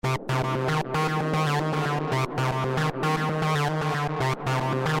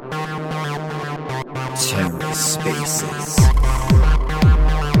TerraSpaces.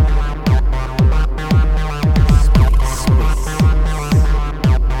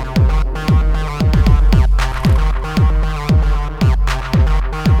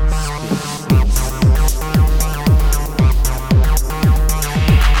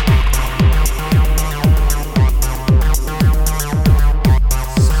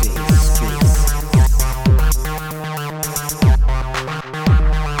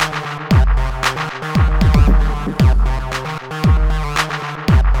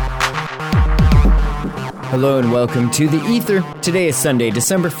 Hello and welcome to The Ether. Today is Sunday,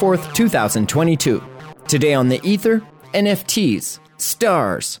 December 4th, 2022. Today on The Ether, NFTs,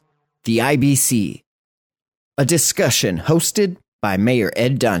 stars, the IBC. A discussion hosted by Mayor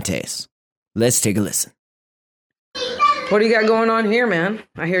Ed Dantes. Let's take a listen. What do you got going on here, man?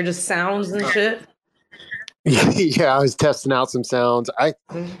 I hear just sounds and shit. Yeah, I was testing out some sounds.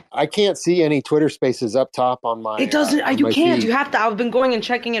 I can't see any Twitter Spaces up top on my. It doesn't. You can't. feed. You have to. I've been going and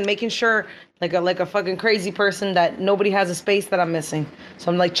checking and making sure, like a fucking crazy person, that nobody has a space that I'm missing.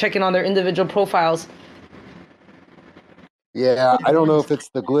 So I'm like checking on their individual profiles. Yeah, I don't know if it's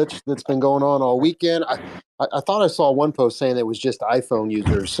the glitch that's been going on all weekend. I thought I saw one post saying it was just iPhone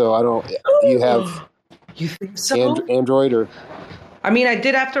users. So I don't. Do you have? You think so? Android or? I mean, I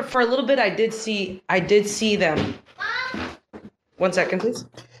did for a little bit. I did see them. 1 second, please.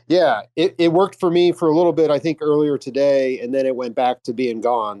 Yeah, it worked for me for a little bit. I think earlier today, and then it went back to being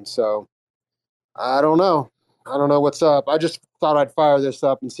gone. So I don't know. I don't know what's up. I just thought I'd fire this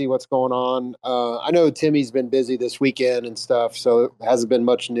up and see what's going on. I know Timmy's been busy this weekend and stuff, so it hasn't been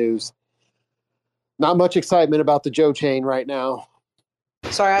much news. Not much excitement about the Joe chain right now.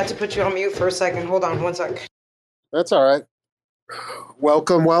 Sorry, I had to put you on mute for a second. Hold on 1 sec. That's all right.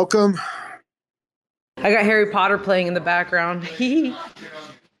 Welcome. I got Harry Potter playing in the background.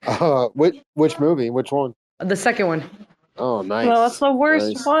 Which movie? Which one? The second one. Oh, nice. No, that's the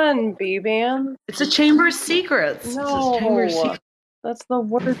worst one, B-Man. It's a Chamber of Secrets. No, that's the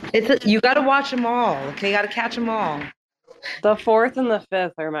worst. You got to watch them all. Okay, you got to catch them all. The fourth and the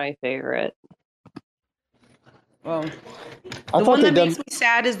fifth are my favorite. Well, the one that makes me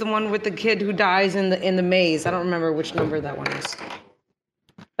sad is the one with the kid who dies in the maze. I don't remember which number that one is.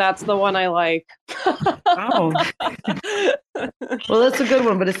 That's the one I like. Oh. Well, that's a good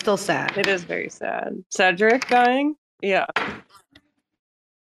one, but it's still sad. It is very sad. Cedric dying? Yeah.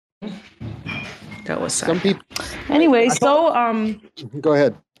 That was sad. Some people. Anyway, so Go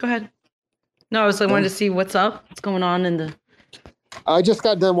ahead. No, I wanted to see what's up. What's going on in the. I just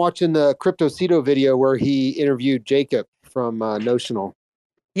got done watching the CryptoCito video where he interviewed Jacob from Notional.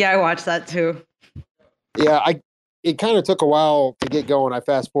 Yeah, I watched that too. Yeah, it kind of took a while to get going. I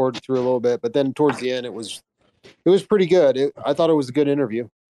fast forwarded through a little bit, but then towards the end, it was pretty good. I thought it was a good interview.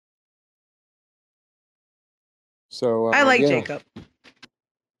 So I like Jacob.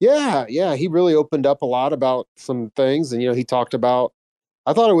 Yeah, he really opened up a lot about some things, and he talked about.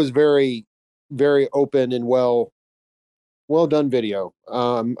 I thought it was very, very open and well done video,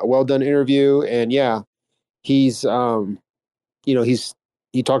 a well done interview, and yeah, he talked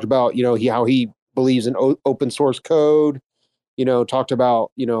about how he believes in open source code. Talked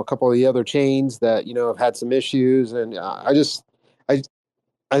about a couple of the other chains that have had some issues, and I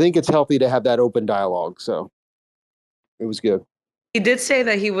think it's healthy to have that open dialogue. So it was good. He did say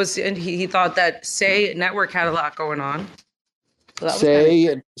that he thought that Say Network had a lot going on. So that Say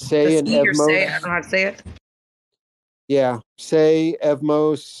and Evmos. Say, I don't know how to say it. Yeah, Say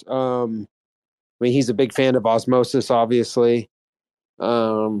Evmos. I mean, he's a big fan of Osmosis, obviously.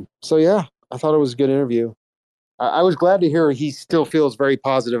 So yeah, I thought it was a good interview. I was glad to hear he still feels very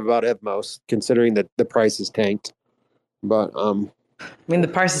positive about Evmos, considering that the price is tanked. But I mean, the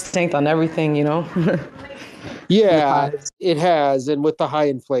price is tanked on everything, Yeah, it has, and with the high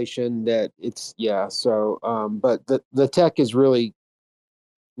inflation, that it's So, but the tech is really,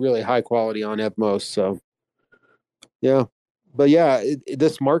 really high quality on Evmos. So, yeah, but yeah,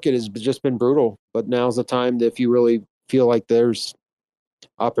 this market has just been brutal. But now's the time that if you really feel like there's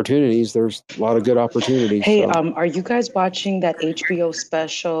opportunities, there's a lot of good opportunities. Hey, so. Are you guys watching that HBO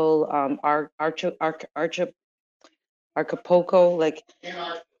special, Acapulco, like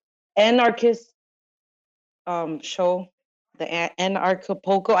anarchist show, the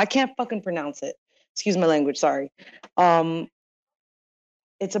Acapulco? I can't fucking pronounce it. Excuse my language. Sorry.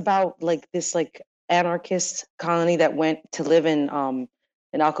 It's about like this like anarchist colony that went to live in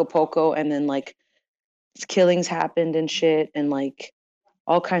Acapulco, and then like killings happened and shit, and like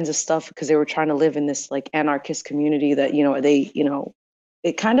all kinds of stuff because they were trying to live in this like anarchist community that they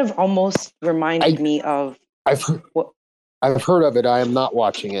it kind of almost reminded me of I've what. I've heard of it. I am not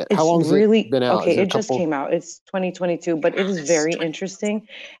watching it. How long has it been out? Okay. It just came out. It's 2022, but it is very interesting,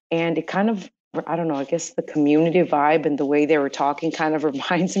 and it kind of, I don't know. I guess the community vibe and the way they were talking kind of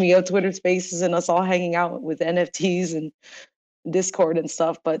reminds me of Twitter Spaces and us all hanging out with NFTs and Discord and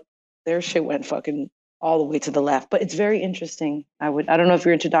stuff. But their shit went fucking all the way to the left. But it's very interesting. I don't know if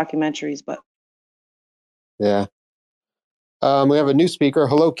you're into documentaries, but yeah. We have a new speaker.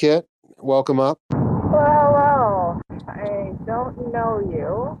 Hello, Kit. Welcome up. Well, I don't know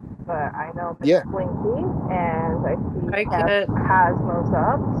you, but I know Miss Blinky, and I see Cosmos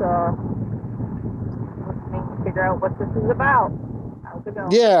up, so listening to figure out what this is about. How's it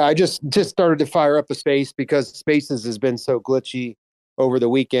going? Yeah, I just started to fire up a space because Spaces has been so glitchy over the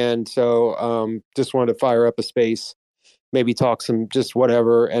weekend, so just wanted to fire up a space, maybe talk some just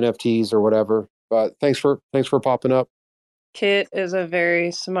whatever NFTs or whatever. But thanks for popping up. Kit is a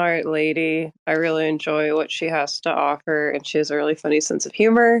very smart lady. I really enjoy what she has to offer, and she has a really funny sense of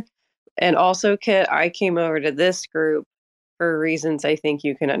humor. And also, Kit, I came over to this group for reasons I think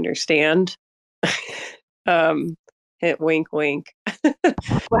you can understand. Hit wink, wink.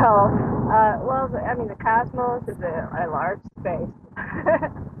 Well, I mean, the Cosmos is a large space.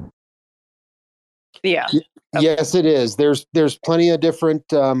 Yeah. Yes, it is. There's plenty of different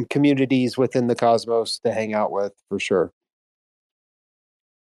communities within the Cosmos to hang out with, for sure.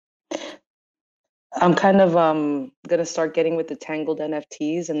 I'm kind of gonna start getting with the Tangled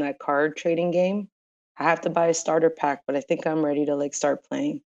NFTs and that card trading game. I have to buy a starter pack, but I think I'm ready to like start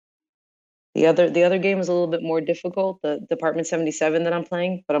playing. The other game is a little bit more difficult, the Department 77 that I'm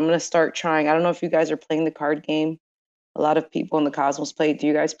playing, but I'm gonna start trying. I don't know if you guys are playing the card game. A lot of people in the Cosmos play. Do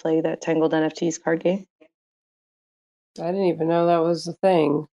you guys play that Tangled NFTs card game? I didn't even know that was a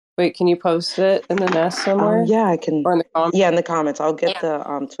thing. Wait, can you post it in the nest somewhere? Yeah, I can. Or in the comments? Yeah, in the comments. I'll get the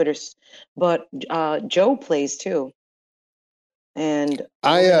Twitters. But Joe plays too. And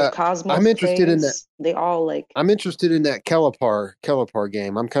Cosmos I'm interested plays, in that. They all like. I'm interested in that Kellepar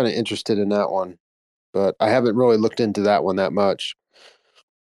game. I'm kind of interested in that one, but I haven't really looked into that one that much.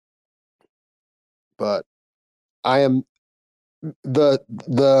 But I am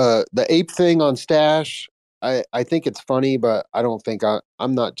the ape thing on Stash. I think it's funny, but I don't think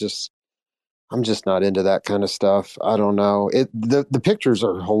I'm just not into that kind of stuff. I don't know. The pictures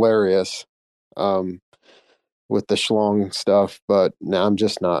are hilarious, with the schlong stuff, but no, I'm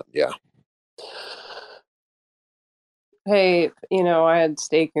just not. Yeah. Hey, I had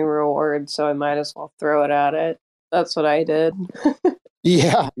staking rewards, so I might as well throw it at it. That's what I did.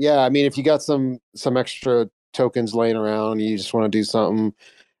 Yeah. I mean, if you got some extra tokens laying around, you just want to do something.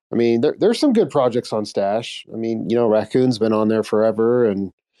 I mean, there's some good projects on Stash. I mean, Raccoon's been on there forever,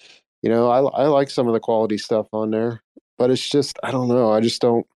 and I like some of the quality stuff on there. But it's just, I don't know. I just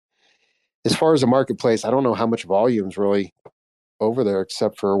don't. As far as the marketplace, I don't know how much volume's really over there,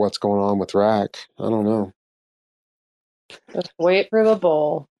 except for what's going on with Rack. I don't know. Just wait for the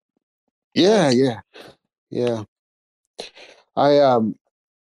bull. Yeah.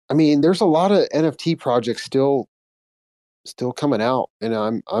 I mean, there's a lot of NFT projects still coming out, and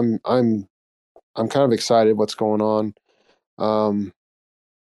I'm kind of excited what's going on.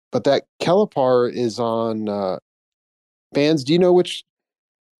 But that Kellepar is on Fans. Do you know which?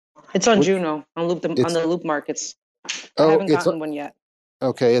 It's on Juno on the Loop markets. I haven't gotten one yet.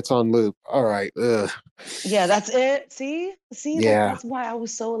 Okay, it's on Loop. All right. Ugh. Yeah, that's it. See, yeah. That's why I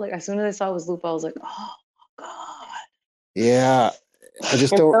was so like. As soon as I saw it was Loop, I was like, oh god. Yeah, I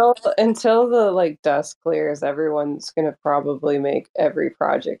just don't. Until the dust clears, everyone's gonna probably make every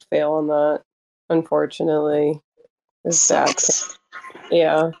project fail on that. Unfortunately, Sucks.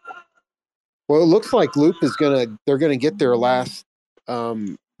 Yeah. Well, it looks like Loop they're gonna get their last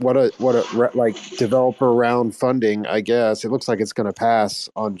developer round funding. I guess it looks like it's gonna pass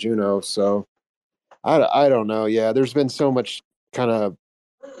on Juno. So I don't know. Yeah, there's been so much kind of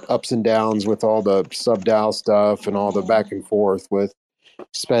ups and downs with all the sub DAO stuff and all the back and forth with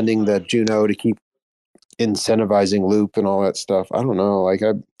spending the Juno to keep incentivizing Loop and all that stuff. I don't know. Like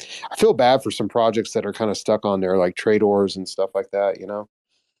I feel bad for some projects that are kind of stuck on there, like Tradors and stuff like that.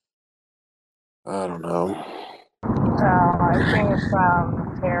 I don't know. I came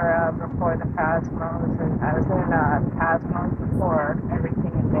from Terra before the Cosmos, and I was in Cosmos before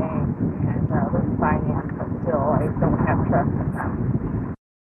everything in Bang, and with finance, but still I don't have trust in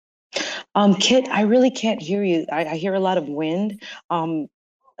them. Kit, I really can't hear you. I hear a lot of wind.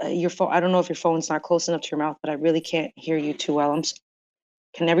 Your phone. I don't know if your phone's not close enough to your mouth, but I really can't hear you too well.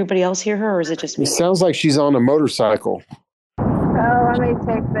 Can everybody else hear her, or is it just me? It sounds like she's on a motorcycle. Oh, let me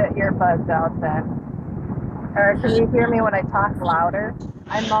take the earbuds out then. Or can you hear me when I talk louder?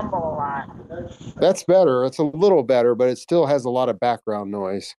 I mumble a lot. That's better. It's a little better, but it still has a lot of background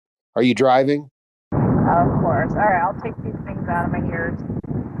noise. Are you driving? Of course. All right, I'll take these things out of my ears.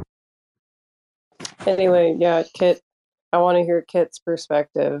 Anyway, yeah, Kit, I want to hear Kit's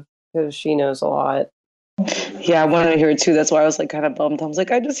perspective because she knows a lot. Yeah, I wanted to hear it too. That's why I was like kind of bummed. I was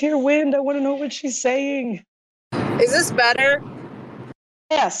like, I just hear wind. I want to know what she's saying. Is this better?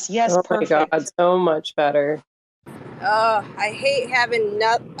 Yes, Oh perfect. my God, so much better. I hate having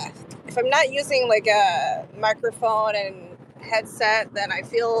if I'm not using like a microphone and headset, then I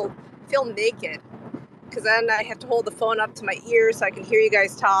feel naked. Because then I have to hold the phone up to my ears so I can hear you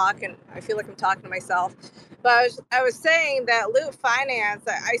guys talk, and I feel like I'm talking to myself. But I was saying that Loop Finance,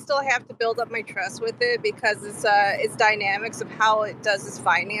 I still have to build up my trust with it because it's dynamics of how it does its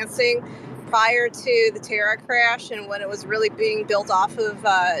financing. Prior to the Terra crash and when it was really being built off of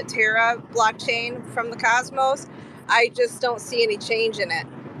Terra blockchain from the Cosmos, I just don't see any change in it.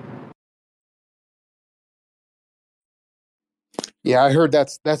 Yeah, I heard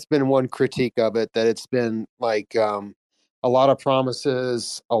that's been one critique of it, that it's been like a lot of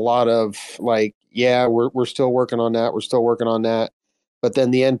promises, a lot of like, yeah, we're still working on that, we're still working on that, but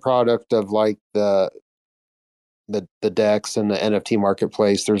then the end product of like the decks and the NFT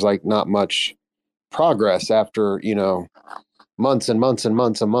marketplace, there's like not much progress after, months and months and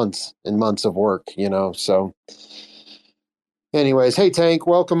months and months and months of work, So anyways, hey Tank,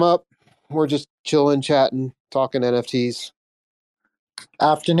 welcome up. We're just chilling, chatting, talking NFTs.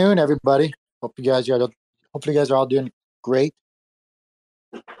 Afternoon, everybody. Hopefully you guys are all doing great.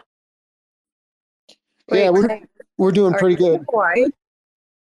 Wait, Yeah, we're doing pretty good. Hawaii?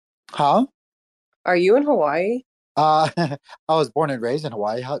 Huh? Are you in Hawaii? I was born and raised in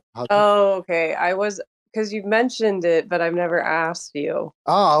Hawaii. Oh, okay. I was, because you mentioned it, but I've never asked you.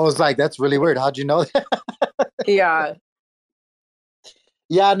 Oh, I was like, that's really weird. How'd you know that? Yeah.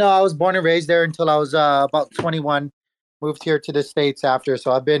 Yeah, no, I was born and raised there until I was about 21. Moved here to the States after.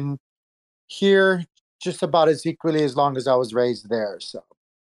 So I've been here just about as equally as long as I was raised there. So,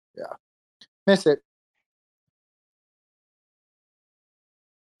 yeah. Miss it.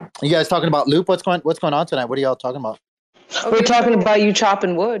 You guys talking about Loop? What's going on tonight? What are y'all talking about? We're talking about you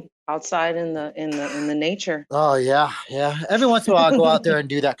chopping wood outside in the nature. Oh yeah. Every once in a while, I go out there and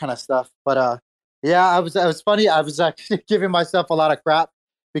do that kind of stuff. But yeah, I was funny. I was actually giving myself a lot of crap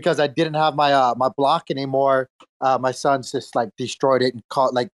because I didn't have my block anymore. My sons just like destroyed it and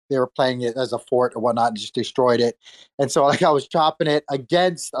caught like they were playing it as a fort or whatnot, and just destroyed it. And so like I was chopping it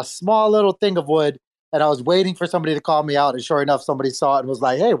against a small little thing of wood, and I was waiting for somebody to call me out. And sure enough, somebody saw it and was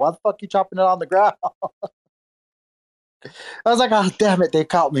like, "Hey, why the fuck are you chopping it on the ground?" I was like, "Oh damn it, they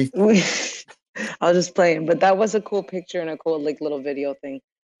caught me." I was just playing, but that was a cool picture and a cool like little video thing.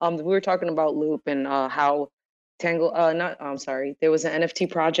 We were talking about Loop and how Tangle. Not. I'm sorry. There was an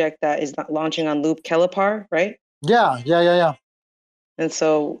NFT project that is launching on Loop, Kelipar, right? Yeah. And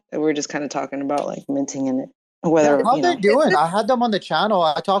so we were just kind of talking about like minting in it. Whether Yeah, how they doing? I had them on the channel.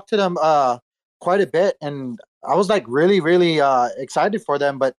 I talked to them quite a bit, and I was like really excited for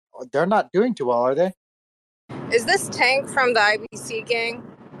them, but they're not doing too well, are they? Is this Tank from the IBC gang?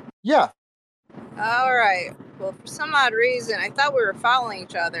 Yeah. All right. Well, for some odd reason, I thought we were following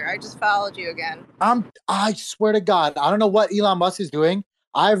each other. I just followed you again. I swear to God, I don't know what Elon Musk is doing.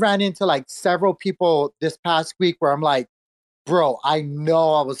 I ran into like several people this past week where I'm like, bro, I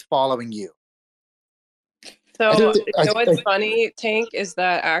know I was following you. So, what's funny, Tank, is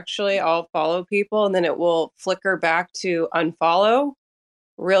that actually I'll follow people and then it will flicker back to unfollow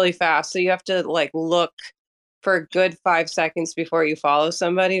really fast. So you have to like look for a good 5 seconds before you follow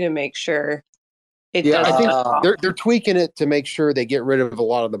somebody to make sure it doesn't. I think they're tweaking it to make sure they get rid of a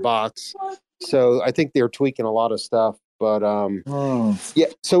lot of the bots. So I think they're tweaking a lot of stuff. But yeah,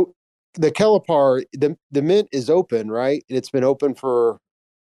 so the Kelipar, the mint is open, right? It's been open for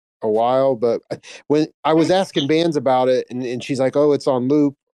a while, but when I was asking Bands about it and she's like, oh, it's on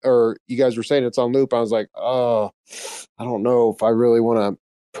Loop, or you guys were saying it's on Loop, I was like, oh, I don't know if I really want to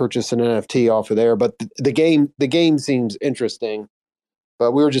purchase an NFT off of there, but the game seems interesting.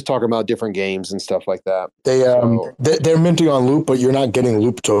 But we were just talking about different games and stuff like that. They're minting on Loop, but you're not getting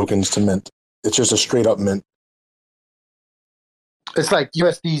Loop tokens to mint. It's just a straight up mint. It's like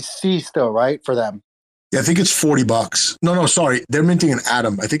USDC still, right, for them? Yeah, I think it's $40. No, sorry. They're minting an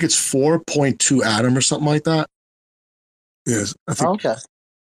Atom. I think it's 4.2 Atom or something like that. Yes. I think. Okay.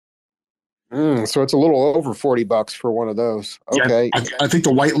 So it's a little over $40 for one of those. Okay. Yeah, I think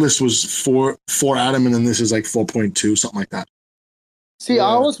the whitelist was four Atom, and then this is like 4.2, something like that. See, I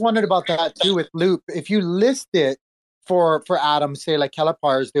always wondered about that too with Loop. If you list it for Atom, say like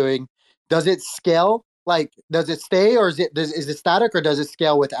Kelipar is doing, does it scale Like, does it stay or is it static or does it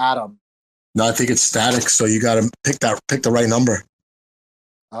scale with Atom? No, I think it's static. So you got to pick the right number.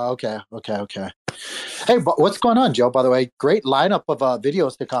 Okay. Hey, but what's going on, Joe? By the way, great lineup of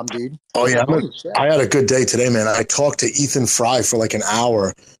videos to come, dude. Oh yeah, Holy shit. I had a good day today, man. I talked to Ethan Fry for like an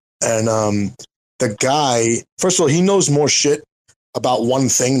hour, and the guy, first of all, he knows more shit about one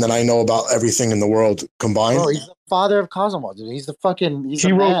thing than I know about everything in the world combined. Bro, he's the father of Cosmo, dude. He's the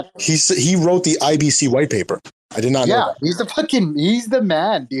he wrote the IBC white paper. I did not know that. He's the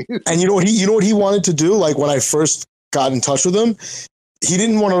man, dude. And you know what he wanted to do? Like when I first got in touch with him, he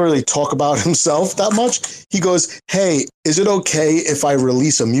didn't want to really talk about himself that much. He goes, "Hey, is it okay if I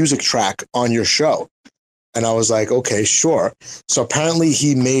release a music track on your show?" And I was like, "Okay, sure." So apparently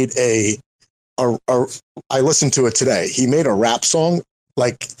he made I listened to it today. He made a rap song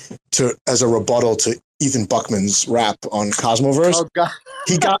as a rebuttal to Ethan Buckman's rap on Cosmoverse. Oh God.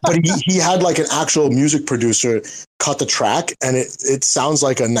 He had like an actual music producer cut the track, and it sounds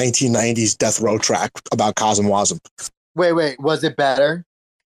like a 1990s death row track about Cosmwasm. Wait, was it better?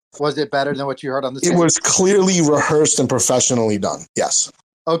 Was it better than what you heard on the stage? It was clearly rehearsed and professionally done. Yes.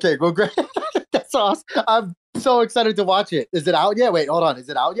 Okay, well, great. That's awesome. I'm so excited to watch it. Is it out yet? Wait, hold on. Is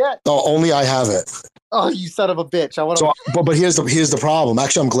it out yet? No, only I have it. Oh, you son of a bitch. But here's the problem.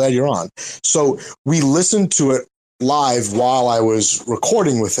 Actually, I'm glad you're on. So we listened to it live while I was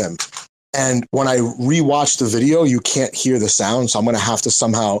recording with him. And when I rewatched the video, you can't hear the sound. So I'm going to have to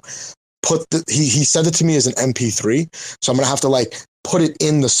somehow he sent it to me as an MP3. So I'm going to have to put it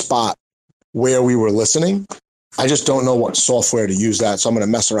in the spot where we were listening. I just don't know what software to use that. So I'm going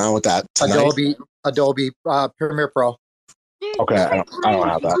to mess around with that tonight. Adobe Premiere Pro. Okay. I don't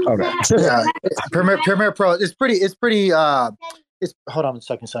have that. Okay. Yeah. Premiere Pro. It's pretty, hold on a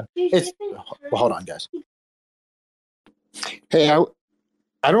second, son. Hold on, guys. Hey,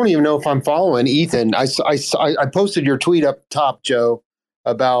 I don't even know if I'm following Ethan. I posted your tweet up top, Joe,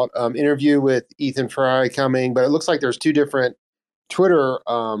 about interview with Ethan Fry coming, but it looks like there's two different Twitter.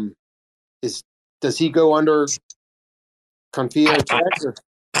 Does he go under Confio Tech?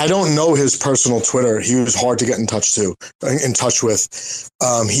 I don't know his personal Twitter. He was hard to get in touch with.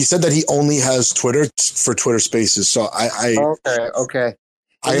 He said that he only has Twitter for Twitter Spaces. So okay.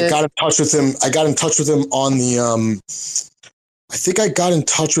 I got in touch with him. I got in touch with him on the I think I got in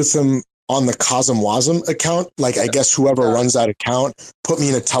touch with him on the Cosmwasm account. I guess whoever runs that account put me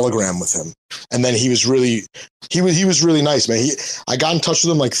in a Telegram with him. And then he was really nice, man. I got in touch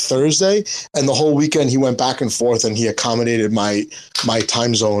with him Thursday, and the whole weekend he went back and forth and he accommodated my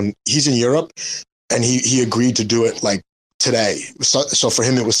time zone. He's in Europe, and he agreed to do it today. So for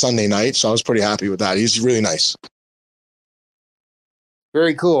him, it was Sunday night. So I was pretty happy with that. He's really nice.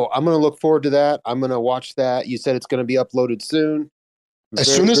 Very cool. I'm going to look forward to that. I'm going to watch that. You said it's going to be uploaded soon.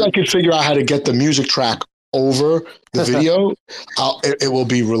 As soon as I can figure out how to get the music track over the video, it will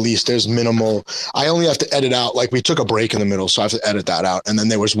be released. There's minimal. I only have to edit out. We took a break in the middle, so I have to edit that out. And then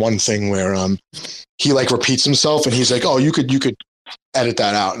there was one thing where he repeats himself, and he's like, "Oh, you could edit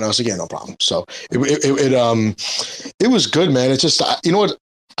that out." And I was like, "Yeah, no problem." So it was good, man. It's just you know what?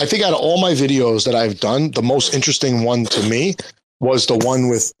 I think out of all my videos that I've done, the most interesting one to me was the one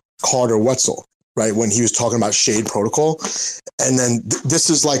with Carter Wetzel. Right, when he was talking about shade protocol. And then this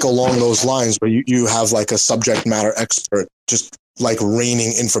is along those lines where you have a subject matter expert just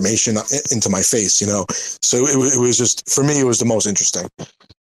raining information into my face, So it was just, for me, it was the most interesting.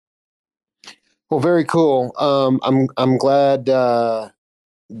 Well, very cool. I'm glad that'll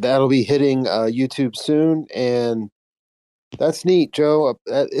be hitting YouTube soon, and that's neat, Joe.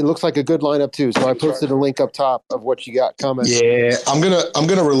 It looks like a good lineup too. So I posted a link up top of what you got coming. Yeah, I'm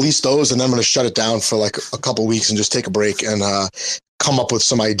gonna release those, and then I'm gonna shut it down for a couple weeks and just take a break and come up with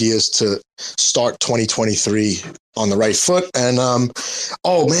some ideas to start 2023 on the right foot. And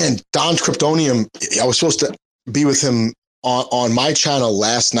oh man, Don Kryptonium. I was supposed to be with him on my channel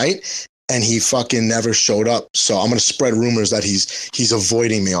last night, and he fucking never showed up. So I'm gonna spread rumors that he's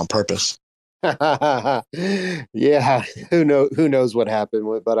avoiding me on purpose. Yeah, who knows what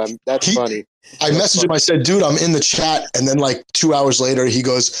happened, but that's funny. I messaged him. I said, "Dude, I'm in the chat," and then 2 hours later, he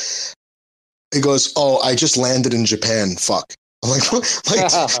goes, "Oh, I just landed in Japan. Fuck." I'm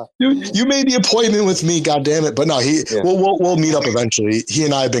dude, you made the appointment with me, goddammit. But no, we'll meet up eventually. He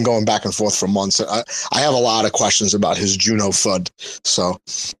and I have been going back and forth for months. I have a lot of questions about his Juno FUD. So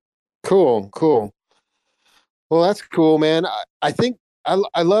cool. Well, that's cool, man. I think.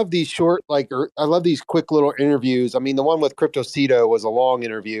 I love these short, I love these quick little interviews. I mean, the one with CryptoCito was a long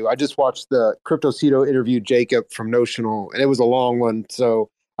interview. I just watched the CryptoCito interview Jacob from Notional, and it was a long one. So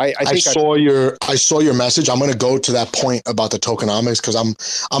I saw your message. I'm going to go to that point about the tokenomics because I'm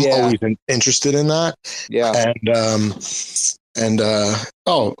always interested in that. Yeah.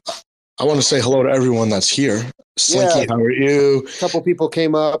 I want to say hello to everyone that's here. Slinky, how are you? A couple people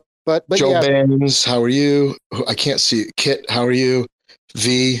came up, but Joe Bands, how are you? I can't see. Kit, how are you?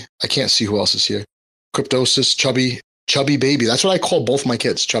 V, I can't see who else is here. Cryptosis, Chubby Baby. That's what I call both my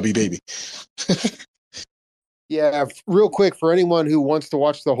kids, Chubby Baby. Yeah, real quick for anyone who wants to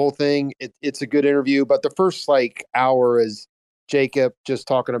watch the whole thing, it's a good interview. But the first like hour is Jacob just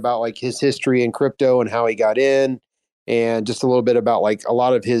talking about like his history in crypto and how he got in, and just a little bit about like a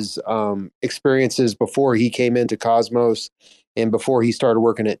lot of his experiences before he came into Cosmos and before he started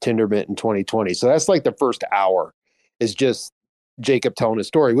working at Tendermint in 2020. So that's like the first hour is just Jacob telling his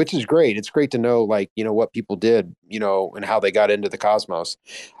story, which is great. It's great to know like, you know, what people did, you know, and how they got into the Cosmos.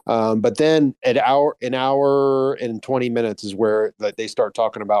 But then an hour and 20 minutes is where they start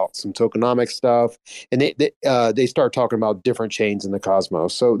talking about some tokenomics stuff, and they start talking about different chains in the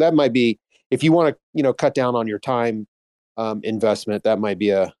Cosmos. So that might be, if you want to, you know, cut down on your time investment, that might be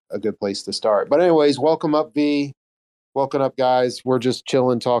a good place to start. But anyways, welcome up, V. Welcome up, guys. We're just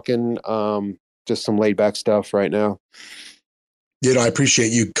chilling, talking, just some laid back stuff right now. You know, I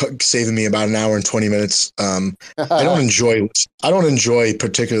appreciate you saving me about an hour and 20 minutes. I don't enjoy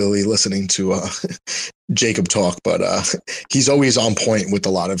particularly listening to Jacob talk, but he's always on point with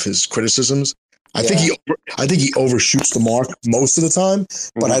a lot of his criticisms. I think he overshoots the mark most of the time,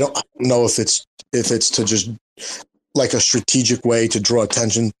 but I don't know if it's to just like a strategic way to draw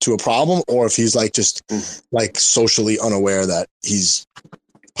attention to a problem, or if he's like just like socially unaware that he's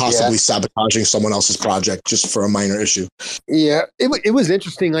possibly sabotaging someone else's project just for a minor issue. Yeah, it was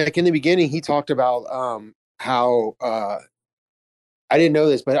interesting. Like in the beginning, he talked about how I didn't know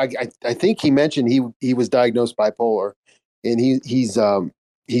this, but I think he mentioned he was diagnosed bipolar, and he's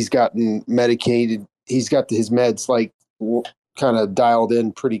gotten medicated. He's got his meds like kind of dialed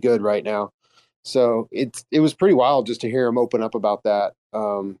in pretty good right now. So it was pretty wild just to hear him open up about that.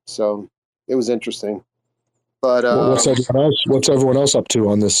 So it was interesting. But what's everyone else up to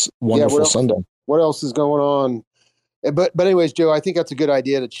on this wonderful Sunday? What else is going on? But anyways, Joe, I think that's a good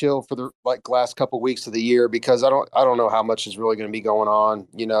idea to chill for the like last couple of weeks of the year, because I don't know how much is really going to be going on,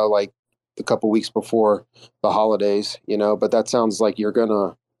 you know, like the couple of weeks before the holidays, you know. But that sounds like you're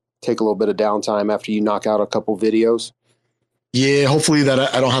gonna take a little bit of downtime after you knock out a couple videos. Yeah, hopefully that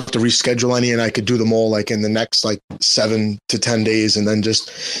I don't have to reschedule any, and I could do them all like in the next like 7 to 10 days, and then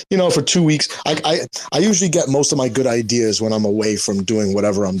just, you know, for 2 weeks. I usually get most of my good ideas when I'm away from doing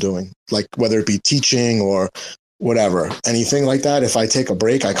whatever I'm doing, like whether it be teaching or whatever, anything like that. If I take a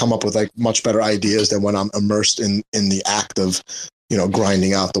break, I come up with like much better ideas than when I'm immersed in the act of, you know,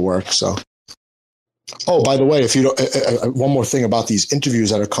 grinding out the work. So. Oh, by the way, if you don't, one more thing about these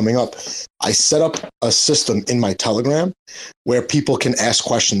interviews that are coming up, I set up a system in my Telegram where people can ask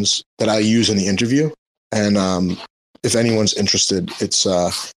questions that I use in the interview. And if anyone's interested, it's, I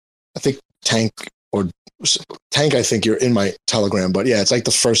think Tank, I think you're in my Telegram, but yeah, it's like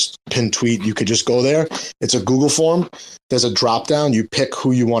the first pinned tweet. You could just go there. It's a Google form. There's a drop down. You pick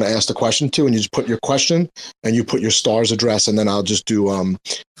who you want to ask the question to, and you just put your question and you put your star's address, and then I'll just do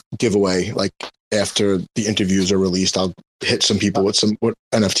giveaway like after the interviews are released. I'll hit some people with some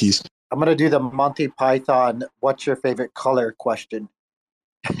NFTs. I'm going to do the Monty Python, what's your favorite color question.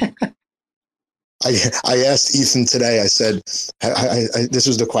 I asked Ethan today, I said, this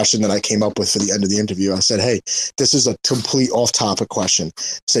was the question that I came up with for the end of the interview. I said, hey, this is a complete off-topic question. I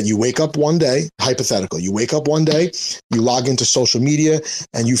said, you wake up one day, hypothetical, you wake up one day, you log into social media,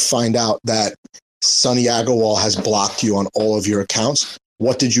 and you find out that Sonny Agarwal has blocked you on all of your accounts.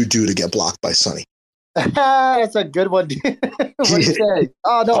 What did you do to get blocked by Sonny? That's a good one. What do you say?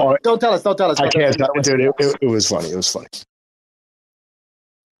 Oh, no, don't tell us. I can't tell, dude. It was funny. It was funny.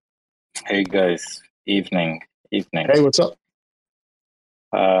 Hey, guys. Evening. Hey, what's up?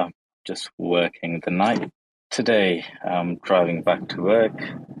 Just working the night today. Driving back to work.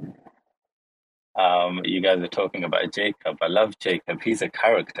 You guys are talking about Jacob. I love Jacob. He's a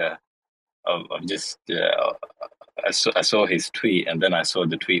character of just... I saw his tweet, and then I saw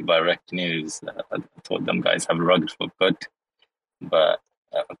the tweet by Rect News. I thought them guys have rugged for good, but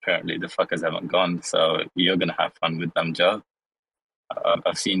apparently the fuckers haven't gone. So you're gonna have fun with them, Joe.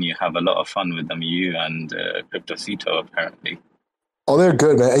 I've seen you have a lot of fun with them, you and Cryptocito, apparently. Oh, they're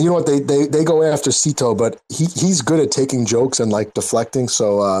good, man. And you know what? They go after Cito, but he's good at taking jokes and like deflecting.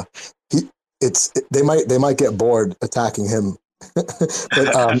 So they might get bored attacking him. But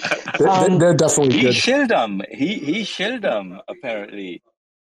they're definitely good. He shilled him. He shilled him, apparently.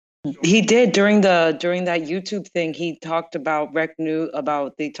 He did during that YouTube thing. He talked about Rec News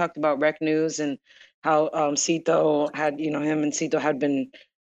Rec News and how Cito had, him and Cito had been,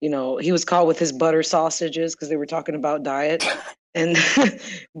 he was caught with his butter sausages because they were talking about diet and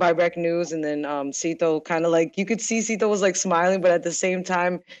by Rec News, and then Cito kind of like, you could see Cito was like smiling, but at the same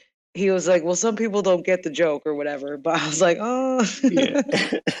time he was like, well, some people don't get the joke or whatever. But I was like, oh. Yeah.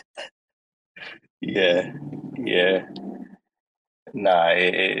 Yeah. Yeah. No,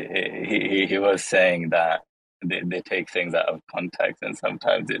 he was saying that they take things out of context and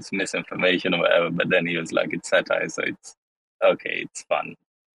sometimes it's misinformation or whatever, but then he was like, it's satire, so it's okay, it's fun.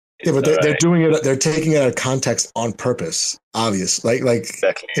 Yeah, It's but all they're right. doing it. They're taking it out of context on purpose. Obvious, like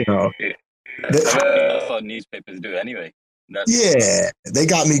Exactly. you know. That's what newspapers do anyway. Yeah, they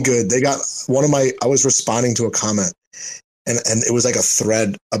got me good. They got one of my. I was responding to a comment, and it was like a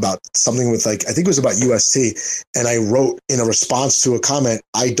thread about something with like I think it was about UST, and I wrote in a response to a comment,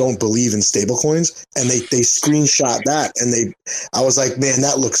 I don't believe in stablecoins, and they screenshot that, and I was like, man,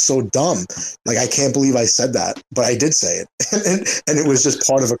 that looks so dumb. Like I can't believe I said that, but I did say it, and it was just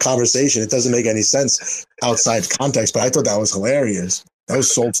part of a conversation. It doesn't make any sense outside context, but I thought that was hilarious. That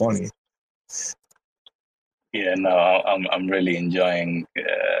was so funny. Yeah, no, I'm really enjoying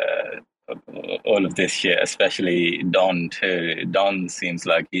all of this shit, especially Don too. Don seems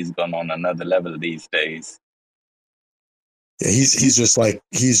like he's gone on another level these days. Yeah, he's just taking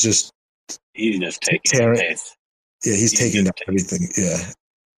tearing. the piss. Yeah, he's taking down everything. Yeah,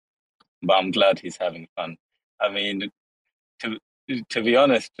 but I'm glad he's having fun. I mean, to be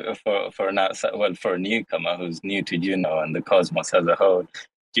honest, for an outside, well, for a newcomer who's new to Juno and the cosmos as a whole,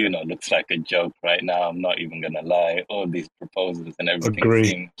 Juno looks like a joke right now. I'm not even gonna lie. All these proposals and everything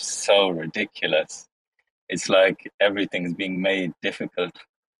seem so ridiculous. It's like everything's being made difficult,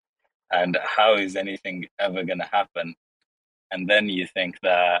 and how is anything ever gonna happen? And then you think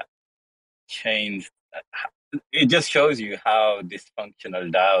that change. It just shows you how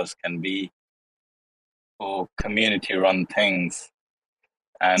dysfunctional DAOs can be for community-run things.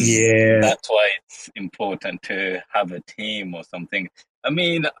 And that's why it's important to have a team or something. I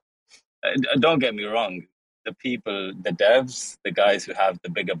mean, don't get me wrong. The people, the devs, the guys who have the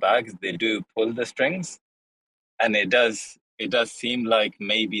bigger bags, they do pull the strings. And it does seem like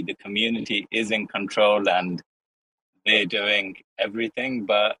maybe the community is in control and they're doing everything.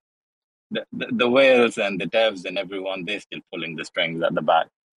 But the whales and the devs and everyone, they're still pulling the strings at the back.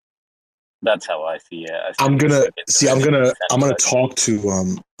 That's how I see it. I'm gonna talk to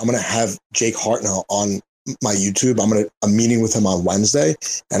I'm gonna have Jake Hartnell on my YouTube. I'm meeting with him on Wednesday,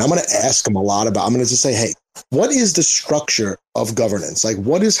 and I'm gonna ask him a lot about. I'm gonna just say, hey, what is the structure of governance? Like,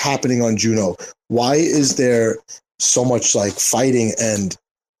 what is happening on Juno? Why is there so much like fighting and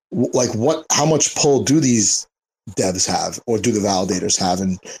like how much pull do these devs have, or do the validators have,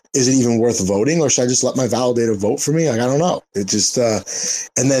 and is it even worth voting, or should I just let my validator vote for me? Like, I don't know. It just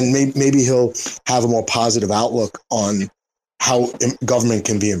and then maybe he'll have a more positive outlook on how government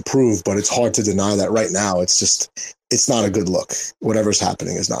can be improved, but it's hard to deny that right now it's not a good look. Whatever's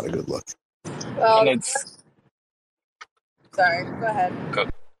happening is not a good look. Well, sorry, go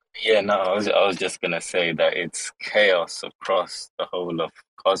ahead. Yeah, no, I was just gonna say that it's chaos across the whole of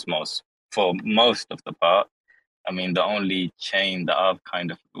Cosmos for most of the part. I mean, the only chain that I've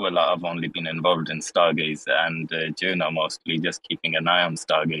only been involved in Stargaze and Juno, mostly just keeping an eye on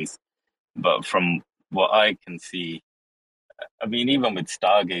Stargaze. But from what I can see, I mean, even with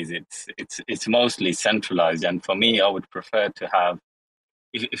Stargaze, it's mostly centralized. And for me, I would prefer to have,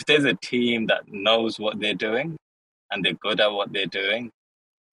 if there's a team that knows what they're doing and they're good at what they're doing,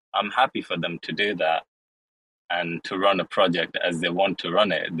 I'm happy for them to do that and to run a project as they want to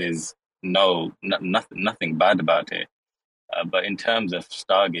run it. There's nothing bad about it. But in terms of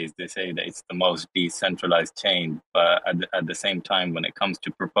Stargaze, they say that it's the most decentralized chain. But at the same time, when it comes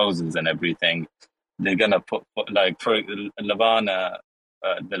to proposals and everything, they're gonna put like for Lavana,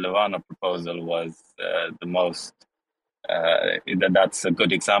 the Lavana proposal was the most. That's a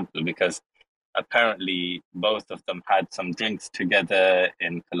good example because apparently both of them had some drinks together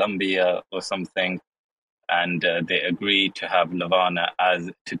in Colombia or something, and they agreed to have Lavana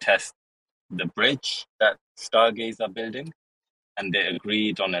as to test the bridge that Stargaze are building, and they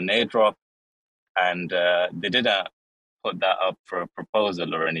agreed on an airdrop, and they didn't put that up for a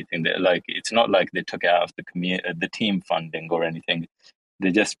proposal or anything. It's not like they took it out of the team funding or anything.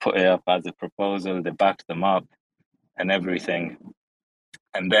 They just put it up as a proposal. They backed them up and everything.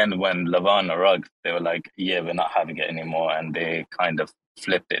 And then when Lavana rugged, they were like, "Yeah, we're not having it anymore," and they kind of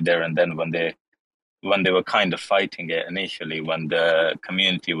flipped it there and then when they were kind of fighting it initially when the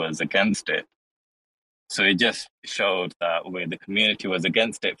community was against it. So it just showed that where the community was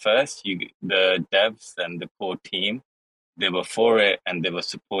against it first, the devs and the core team, they were for it and they were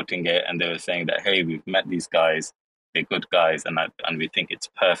supporting it, and they were saying that, hey, we've met these guys, they're good guys, and we think it's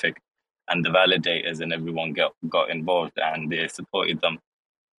perfect. And the validators and everyone got involved and they supported them.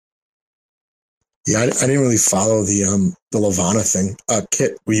 Yeah, I didn't really follow the Levana thing.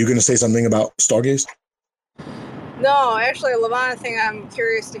 Kit, were you going to say something about Stargaze? No, actually, a Levana thing I'm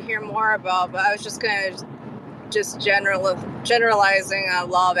curious to hear more about, but I was just going to generalizing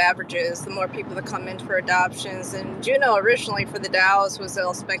law of averages. The more people that come in for adoptions, and Juno originally for the DAOs was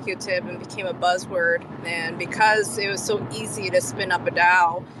all speculative and became a buzzword, and because it was so easy to spin up a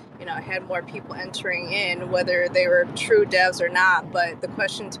DAO, it had more people entering in, whether they were true devs or not. But the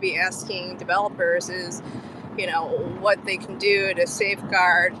question to be asking developers is, what they can do to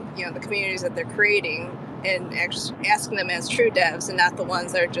safeguard, the communities that they're creating, and asking them as true devs and not the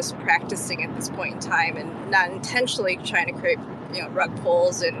ones that are just practicing at this point in time and not intentionally trying to create, rug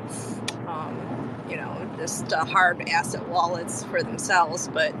pulls and, just hard asset wallets for themselves,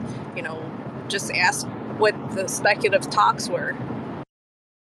 but, just ask what the speculative talks were.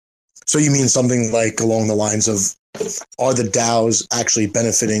 So you mean something like along the lines of, are the DAOs actually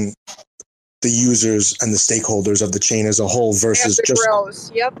benefiting the users and the stakeholders of the chain as a whole versus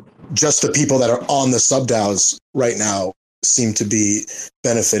just the people that are on the sub DAOs right now seem to be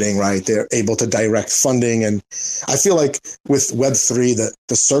benefiting, right? They're able to direct funding. And I feel like with Web3,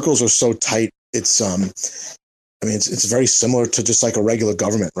 the circles are so tight. It's, it's very similar to just like a regular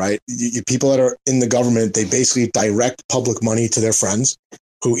government, right? People that are in the government, they basically direct public money to their friends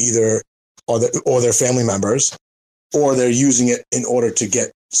who either or their family members, or they're using it in order to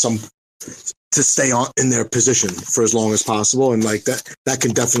get to stay on in their position for as long as possible. And like that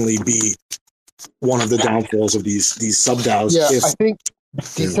can definitely be one of the downfalls of these sub DAOs. Yeah, I think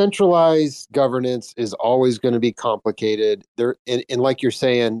decentralized governance is always going to be complicated. And like you're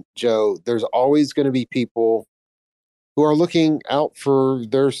saying, Joe, there's always going to be people who are looking out for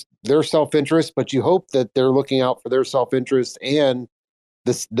their self-interest, but you hope that they're looking out for their self-interest and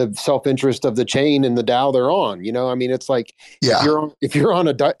the self-interest of the chain and the DAO they're on. It's like, if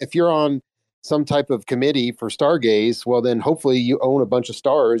you're on some type of committee for Stargaze, well, then hopefully you own a bunch of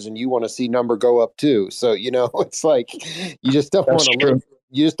stars and you want to see number go up too. So, it's like, you just don't want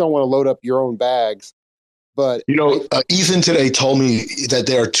to load up your own bags. But Ethan today told me that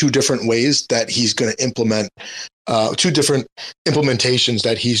there are two different ways that he's going to implement, two different implementations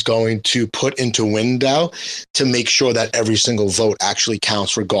that he's going to put into WinDAO to make sure that every single vote actually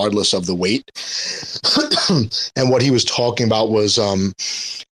counts regardless of the weight. And what he was talking about was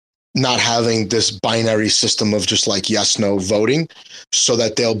not having this binary system of just like yes, no voting, so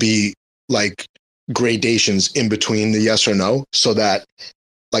that there'll be like gradations in between the yes or no, so that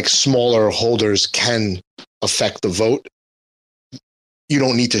like smaller holders can affect the vote. You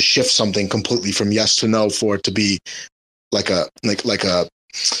don't need to shift something completely from yes to no for it to be like a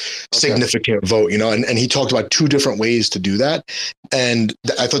significant vote, and he talked about two different ways to do that. And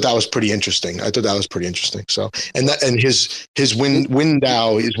I thought that was pretty interesting. So, and his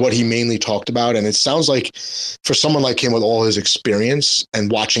WinDAO is what he mainly talked about. And it sounds like for someone like him with all his experience and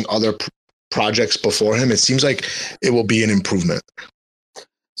watching other projects before him, it seems like it will be an improvement.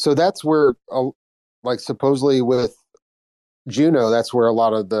 So that's where, supposedly with Juno, that's where a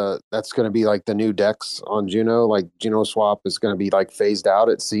lot of that's going to be like the new DEX on Juno. Like Juno Swap is going to be like phased out,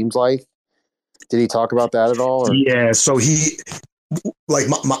 it seems like. Did he talk about that at all? Or? Yeah. So he, like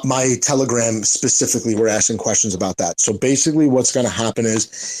my Telegram specifically, we're asking questions about that. So basically what's going to happen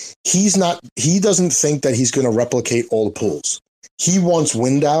is he doesn't think that he's going to replicate all the pools. He wants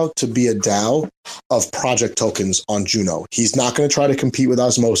WinDAO to be a DAO of project tokens on Juno. He's not going to try to compete with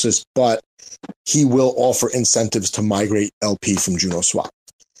Osmosis, but he will offer incentives to migrate LP from Juno Swap.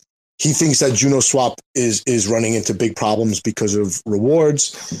 He thinks that Juno Swap is running into big problems because of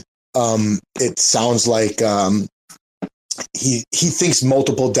rewards. It sounds like he thinks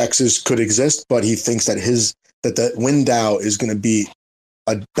multiple DEXs could exist, but he thinks that the WinDAO is going to be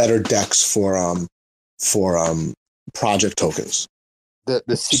a better DEX for project tokens. The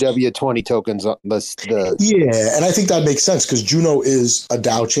CW20 tokens. Yeah, and I think that makes sense because Juno is a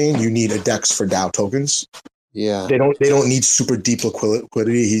DAO chain. You need a DEX for DAO tokens. Yeah, they don't need super deep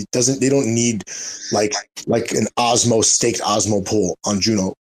liquidity. They don't need like an staked Osmo pool on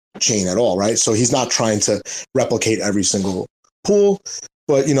Juno chain at all, right? So he's not trying to replicate every single pool,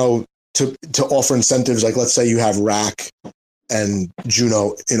 but to offer incentives, like let's say you have Rack and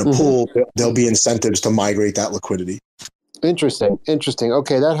Juno in a pool, there'll be incentives to migrate that liquidity. Interesting.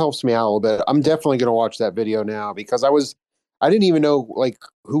 Okay, that helps me out a little bit. I'm definitely going to watch that video now because I was I didn't even know like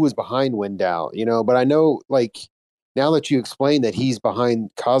who was behind Wendell, but I know like now that you explained that he's behind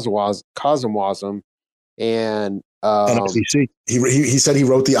Cosmwasm and And IBC. He said he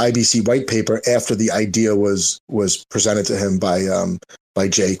wrote the IBC white paper after the idea was presented to him by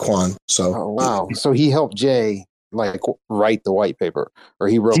Jay Kwan. So oh wow, so he helped Jay like write the white paper, or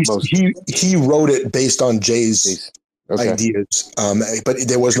he wrote he wrote it based on Jay's ideas, but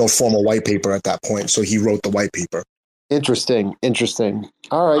there was no formal white paper at that point, so he wrote the white paper. Interesting.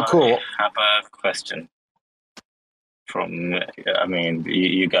 All right, cool. I have a question.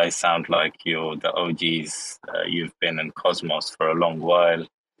 You guys sound like you're the OGs. You've been in Cosmos for a long while.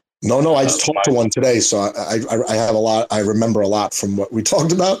 No, I just talked to one today, so I have a lot. I remember a lot from what we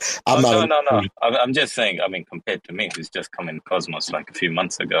talked about. No. I'm just saying. I mean, compared to me, who's just come in Cosmos like a few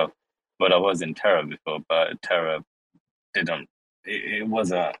months ago, but I was in Terra before. But Terra didn't. It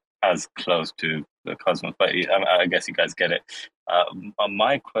wasn't as close to the Cosmos. But I guess you guys get it.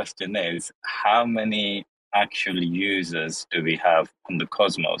 My question is, how many actual users do we have on the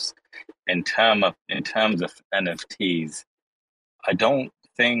Cosmos in terms of NFTs? I don't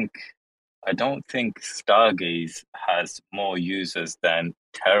think Stargaze has more users than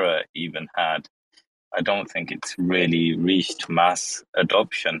Terra even had. I don't think it's really reached mass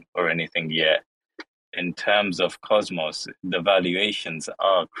adoption or anything yet. In terms of Cosmos, the valuations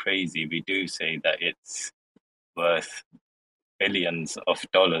are crazy. We do say that it's worth billions of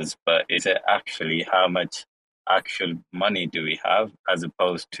dollars, but is it actually how much actual money do we have as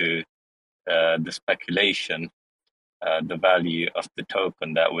opposed to the speculation, the value of the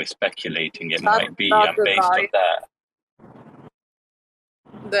token that we're speculating it might be, and based on that.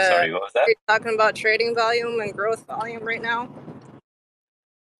 Sorry, what was that? You're talking about trading volume and growth volume right now?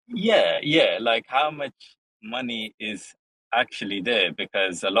 Yeah, like how much money is actually there,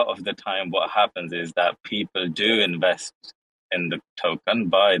 because a lot of the time what happens is that people do invest in the token,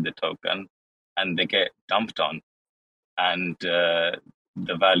 buy the token, and they get dumped on. And the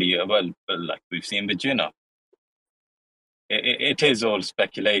value, like we've seen with Juno, it is all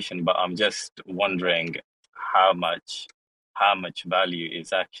speculation, but I'm just wondering how much value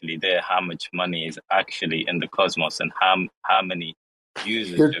is actually there, how much money is actually in the Cosmos, and how many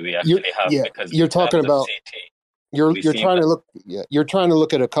users do we actually have? Yeah, because you're talking about CT, you're trying to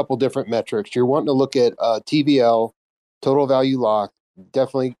look at a couple different metrics. You're wanting to look at TVL, total value locked,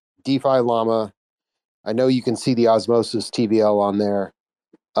 definitely DeFi Llama. I know you can see the Osmosis TVL on there.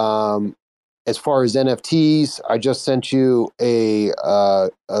 As far as NFTs, I just sent you a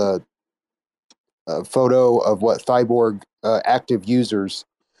photo of what Cyborg active users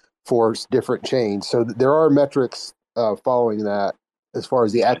for different chains. So there are metrics following that as far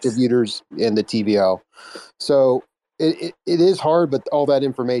as the active users and the TVL. So it is hard, but all that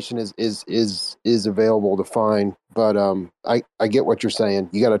information is available to find. But I get what you're saying.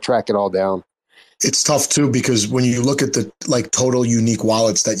 You got to track it all down. It's tough too, because when you look at the total unique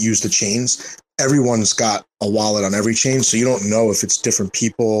wallets that use the chains, everyone's got a wallet on every chain. So you don't know if it's different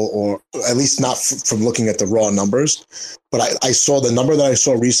people, or at least not from looking at the raw numbers. But I saw the number that I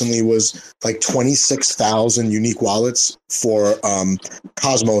saw recently was like 26,000 unique wallets for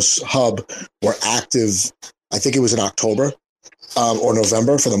Cosmos Hub were active. I think it was in October or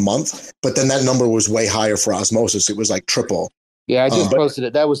November for the month. But then that number was way higher for Osmosis. It was like triple. Yeah, I just posted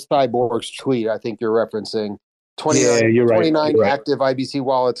it. That was Cyborg's tweet. I think you're referencing 29, you're right. 29 active IBC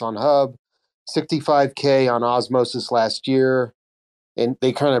wallets on Hub, 65K on Osmosis last year. And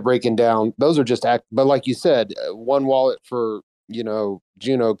they kind of breaking down. Those are just but like you said, one wallet for,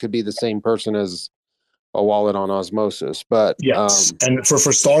 Juno could be the same person as a wallet on Osmosis. But yes. And for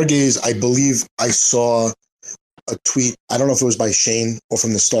Stargaze, I believe I saw a tweet. I don't know if it was by Shane or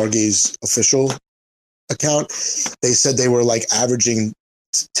from the Stargaze official account. They said they were like averaging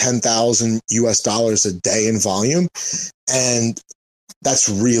 $10,000 a day in volume, and that's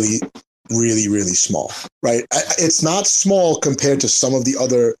really, really, really small, right? It's not small compared to some of the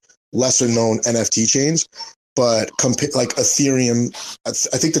other lesser known NFT chains, but like Ethereum,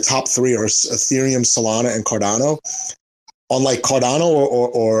 I think the top three are Ethereum, Solana, and Cardano. On like Cardano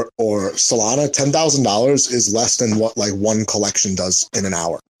or Solana, $10,000 is less than what like one collection does in an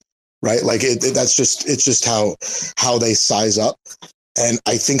hour. Right, like it's just how they size up, and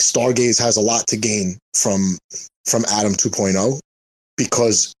I think Stargaze has a lot to gain from Atom 2.0,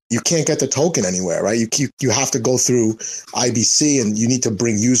 because you can't get the token anywhere, right? You have to go through IBC, and you need to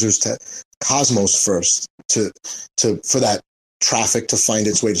bring users to Cosmos first for that traffic to find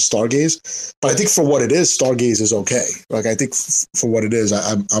its way to Stargaze. But I think for what it is, Stargaze is okay. Like I think for what it is,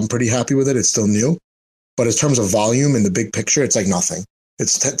 I'm pretty happy with it. It's still new, but in terms of volume in the big picture, it's like nothing.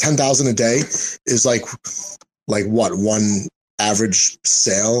 It's 10,000 a day is like like what, one average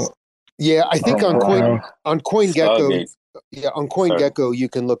sale? Yeah, I think on CoinGecko, Stargaze. on CoinGecko you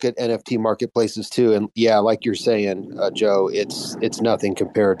can look at NFT marketplaces too, and yeah, like you're saying, Joe, it's nothing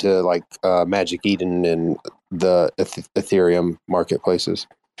compared to like Magic Eden and the Ethereum marketplaces.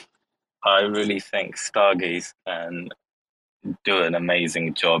 I really think Stargaze can do an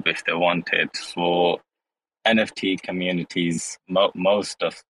amazing job if they wanted. For NFT communities, most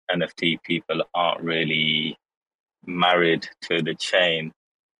of NFT people aren't really married to the chain,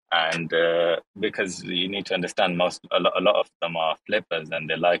 and because you need to understand, a lot of them are flippers and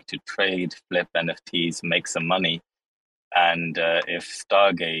they like to trade, flip NFTs, make some money. And if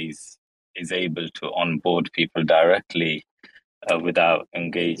Stargaze is able to onboard people directly without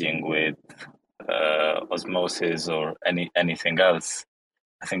engaging with osmosis or anything else,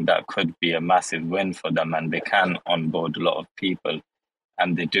 I think that could be a massive win for them, and they can onboard a lot of people,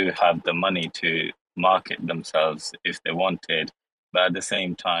 and they do have the money to market themselves if they wanted. But at the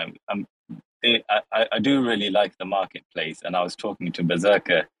same time, I do really like the marketplace, and I was talking to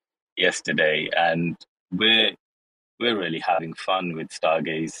Berserker yesterday, and we're really having fun with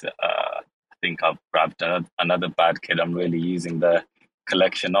Stargaze. I think I've grabbed another bad kid. I'm really using the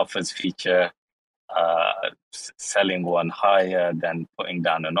collection offers feature, selling one higher, then putting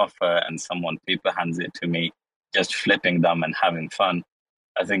down an offer, and someone paper hands it to me, just flipping them and having fun.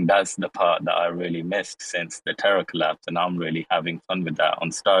 I think that's the part that I really missed since the Terra collapse, and I'm really having fun with that on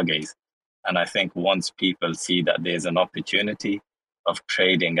Stargaze. And I think once people see that there's an opportunity of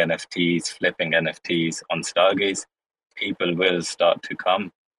trading NFTs, flipping NFTs on Stargaze, people will start to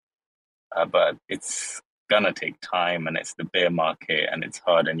come. But it's gonna take time, and it's the bear market, and it's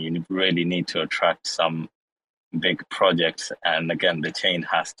hard, and you really need to attract some big projects. And again, the chain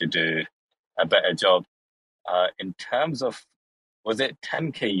has to do a better job. In terms of, was it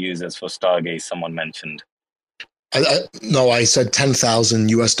 10K users for Stargaze? Someone mentioned. No, I said 10,000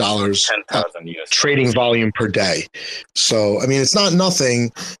 US dollars. 10,000 US trading volume per day. So, I mean, it's not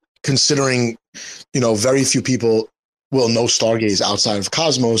nothing considering, very few people will know Stargaze outside of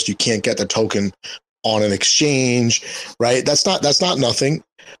Cosmos. You can't get the token on an exchange, right? That's not nothing.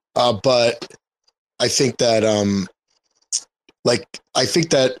 But I think that, I think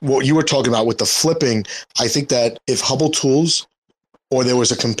that what you were talking about with the flipping, I think that if Hubble Tools or there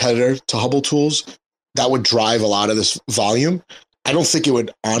was a competitor to Hubble Tools, that would drive a lot of this volume. I don't think it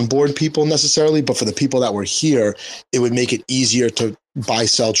would onboard people necessarily, but for the people that were here, it would make it easier to buy,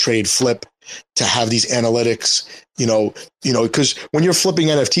 sell, trade, flip, to have these analytics, because when you're flipping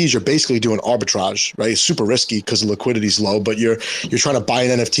NFTs, you're basically doing arbitrage, right? It's super risky because the liquidity is low, but you're trying to buy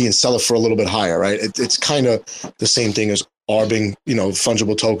an NFT and sell it for a little bit higher, right? It's kind of the same thing as arbing,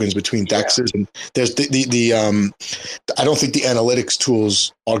 fungible tokens between dexes. And there's I don't think the analytics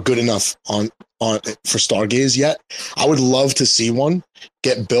tools are good enough on for Stargaze yet. I would love to see one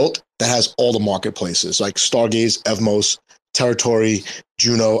get built that has all the marketplaces like Stargaze, Evmos, Territory,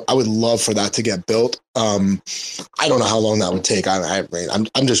 Juno. I would love for that to get built. I don't know how long that would take.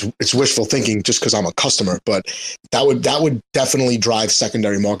 I'm just, it's wishful thinking just because I'm a customer, but that would definitely drive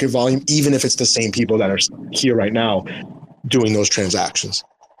secondary market volume, even if it's the same people that are here right now doing those transactions.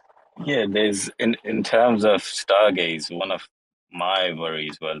 Yeah, there's in terms of Stargaze, one of my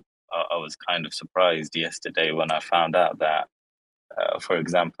worries, I was kind of surprised yesterday when I found out that, for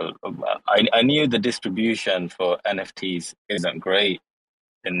example, I knew the distribution for NFTs isn't great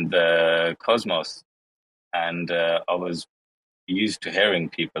in the Cosmos, and I was used to hearing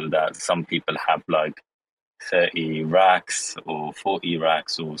people that some people have like 30 racks or 40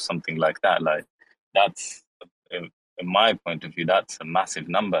 racks or something like that. Like that's, in my point of view, that's a massive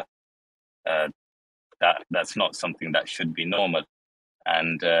number. That's not something that should be normal.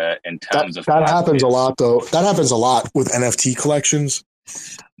 And in terms of that happens a lot, though. That happens a lot with NFT collections.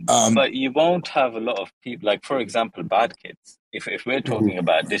 But you won't have a lot of people. Like, for example, bad kids. If we're talking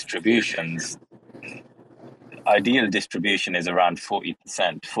about distributions, ideal distribution is around 40%,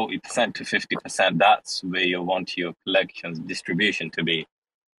 40% to 50%. That's where you want your collections distribution to be.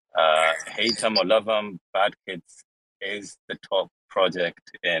 Hate them or love them, Bad Kids is the top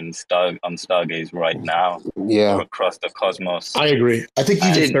project on Stargaze right now. Yeah, across the Cosmos. I agree. I think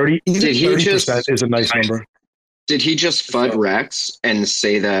even 30% is a nice number. Did he just FUD Rex and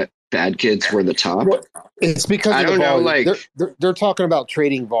say that Bad Kids were the top? It's because I don't know. Like they're talking about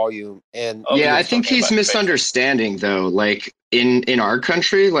trading volume, and yeah, I think he's misunderstanding though. Like in our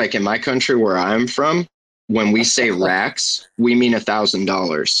country, like in my country where I'm from, when we say racks, we mean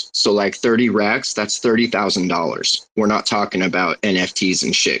 $1,000. So like 30 racks, that's $30,000. We're not talking about NFTs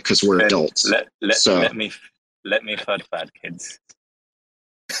and shit because we're adults. Let me FUD Bad Kids.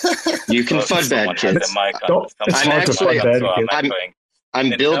 You can fud someone bad has kids. a mic on. Don't- Someone it's I'm hard to actually- fud bad so I'm kids. echoing. I'm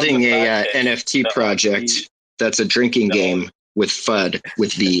In terms building of a bad kids, NFT the project only- that's a drinking the game with FUD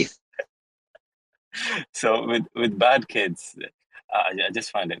with V. So with bad kids, I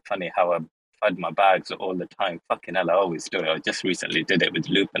just find it funny how I fud my bags all the time. Fucking hell, I always do it. I just recently did it with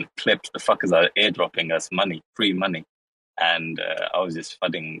Loop and Clips. The fuckers are airdropping us money, free money. And I was just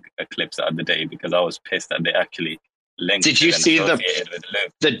fudding Clips the other day because I was pissed that they actually linked. Did you and see associated with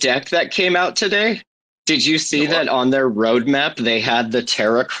Loop. the deck that came out today? Did you see that on their roadmap they had the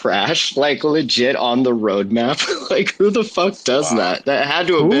Terra crash like legit on the roadmap? Like who the fuck does that? That had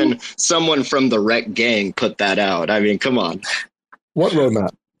to have been someone from the Wreck gang put that out. I mean, come on. What roadmap?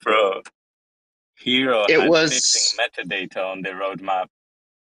 Bro, Hero It had was- missing metadata on their roadmap.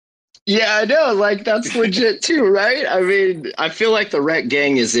 Yeah, I know. Like that's legit too, right? I mean, I feel like the Wreck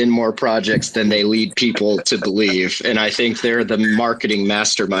gang is in more projects than they lead people to believe, and I think they're the marketing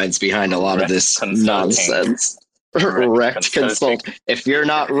masterminds behind a lot of Wrecked this Consulting. nonsense. Wrecked Wrecked Consult. If you're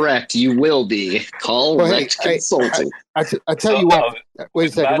not wrecked, you will be. Call Well, hey, Wrecked Consulting. I tell you what. Wait a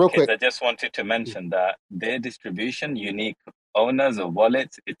with second, Bad real Kids, quick. I just wanted to mention that their distribution, unique owners or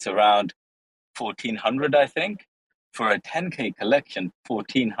wallets, it's around 1,400, I think. For a 10K collection,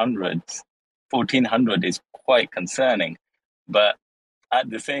 1,400 is quite concerning. But at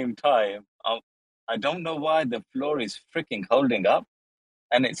the same time, I don't know why the floor is freaking holding up.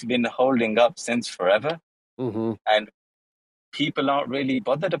 And it's been holding up since forever. Mm-hmm. And people aren't really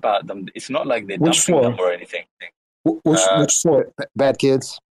bothered about them. It's not like they're Which dumping them floor? or anything. Which floor? Bad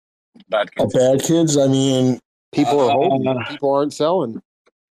kids. Bad Oh, Kids. bad kids. I mean, People are holding. People aren't selling.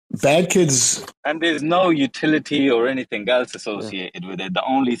 bad kids. And there's no utility or anything else associated with it. The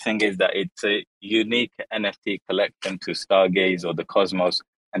only thing is that it's a unique NFT collection to Stargaze or the Cosmos,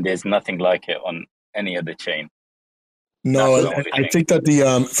 and there's nothing like it on any other chain. No, That's the only I think that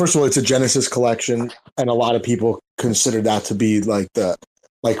the first of all, it's a Genesis collection, and a lot of people consider that to be like the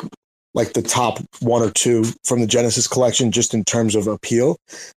top one or two from the Genesis collection, just in terms of appeal.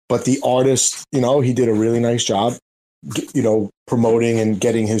 But the artist, he did a really nice job, promoting and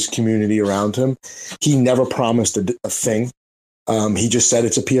getting his community around him. He never promised a thing. He just said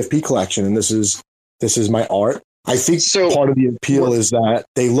it's a PFP collection, and this is my art. I think part of the appeal is that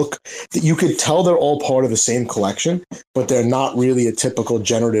you could tell they're all part of the same collection, but they're not really a typical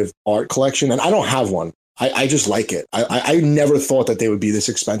generative art collection. And I don't have one. I just like it. I never thought that they would be this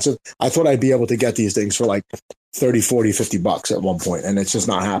expensive. I thought I'd be able to get these things for like 30, 40, 50 bucks at one point, and it's just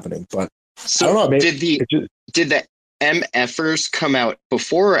not happening. But so I don't know. Maybe did the MFers come out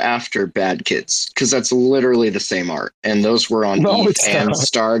before or after Bad Kids? Because that's literally the same art. And those were on ETH and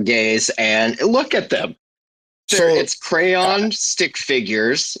Stargaze, and look at them. It's crayon stick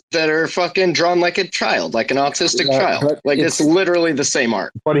figures that are fucking drawn like a child, like an autistic child. Like it's literally the same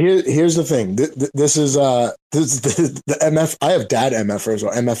art. But here's the thing. This is the MF. I have dad MFers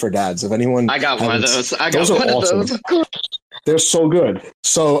or MFer dads. If anyone, I got one of those. I got those one are of awesome. those. They're so good.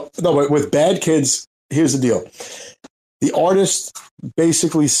 So no, but with Bad Kids, here's the deal. The artist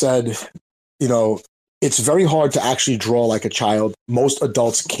basically said, it's very hard to actually draw like a child. Most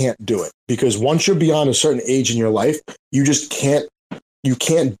adults can't do it because once you're beyond a certain age in your life, you just can't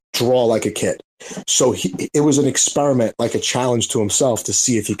draw like a kid. So it was an experiment, like a challenge to himself to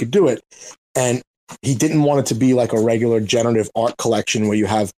see if he could do it. And he didn't want it to be like a regular generative art collection where you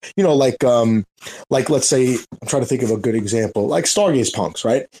have, like let's say, I'm trying to think of a good example, like Stargaze Punks,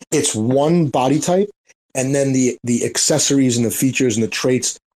 right? It's one body type, and then the accessories and the features and the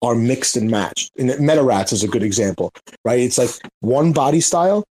traits are mixed and matched. And Meta-Rats is a good example, right? It's like one body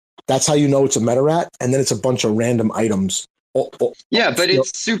style. That's how you know it's a Meta-Rat. And then it's a bunch of random items. Yeah, but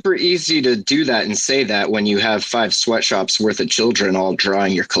it's super easy to do that and say that when you have 5 sweatshops worth of children all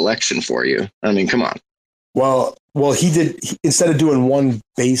drawing your collection for you. I mean, come on. Well, instead of doing one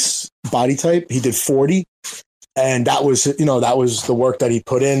base body type, he did 40. And that was the work that he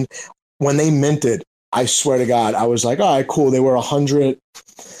put in. When they minted, I swear to God, I was like, all right, cool. They were 100.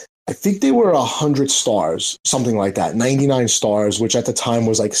 I think they were 100 stars, something like that. 99 stars, which at the time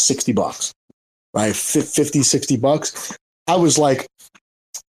was like $60, right? 50, 60 bucks. I was like,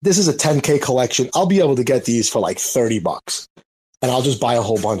 this is a 10K collection. I'll be able to get these for like 30 bucks and I'll just buy a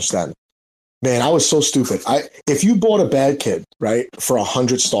whole bunch then. Man, I was so stupid. If you bought a Bad Kid, right, for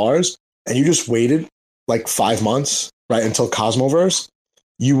 100 stars and you just waited like 5 months, right, until Cosmoverse,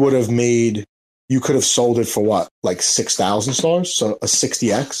 you could have sold it for what, like 6,000 stars? So a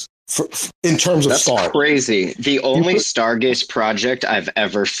 60x in terms of stars. That's crazy. The only Stargaze project I've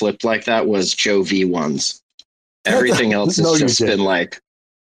ever flipped like that was Joe V1's. Everything else has just been like.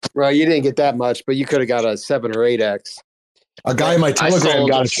 Right, you didn't get that much, but you could have got a 7 or 8x. A guy in my I Telegram sold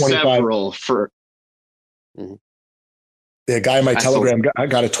got a 25. several for. The guy in my I sold- Telegram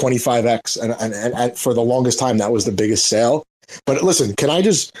got a 25x, and for the longest time that was the biggest sale. But listen, can I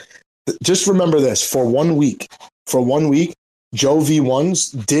just remember this for 1 week? For 1 week, Joe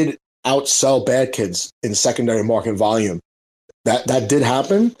V1s did outsell Bad Kids in secondary market volume. That did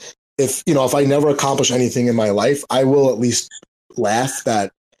happen. If I never accomplish anything in my life, I will at least laugh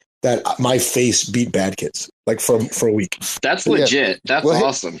that my face beat Bad Kids like for a week. That's legit. That's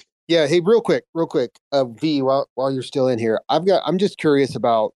awesome. Yeah. Hey, real quick. V, while you're still in here, I'm just curious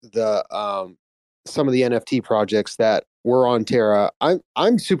about the some of the NFT projects that were on Terra.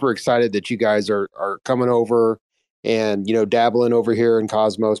 I'm super excited that you guys are coming over and dabbling over here in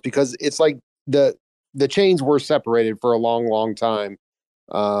Cosmos, because it's like the chains were separated for a long time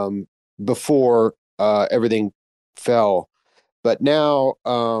before everything fell. But now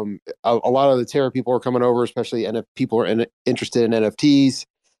a lot of the Terra people are coming over, especially people are interested in NFTs.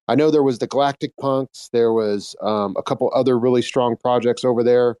 I know there was the Galactic Punks. There was a couple other really strong projects over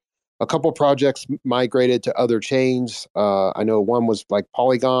there. A couple projects migrated to other chains. I know one was like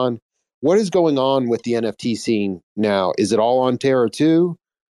Polygon. What is going on with the NFT scene now? Is it all on Terra too?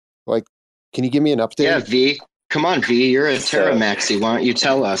 Like, can you give me an update? Yeah, V. Come on, V. You're a Terra Maxi. Why don't you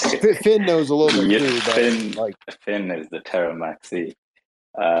tell us? Finn knows a little bit too. But Finn is the Terra Maxi.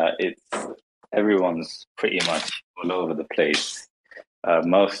 It's everyone's pretty much all over the place.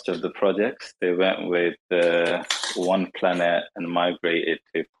 Most of the projects, they went with One Planet and migrated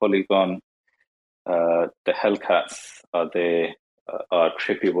to Polygon. The Hellcats are there, our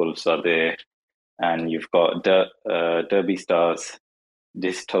Trippy Wolves are there, and you've got Derby Stars,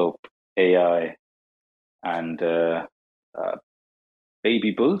 Dystope, AI, and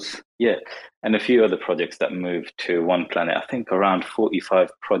Baby Bulls, and a few other projects that moved to One Planet. I think around 45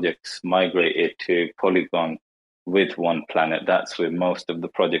 projects migrated to Polygon with One Planet. That's where most of the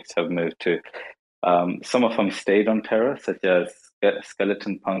projects have moved to. Some of them stayed on Terra, such as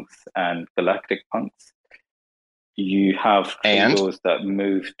Skeleton Punks and Galactic Punks. You have those that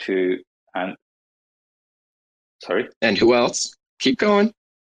moved to And who else? Keep going.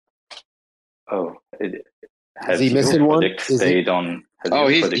 Oh, is he missing one? Stayed on?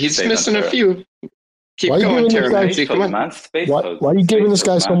 He's missing a few. Keep going, Terra Maxi. Come on. Why are you giving this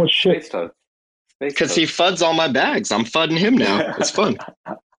guy so much shit? Because he fuds all my bags. I'm fudding him now. It's fun.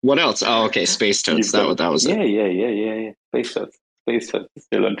 What else? Oh, okay. Space Toads. That was it. Yeah. Space Toads is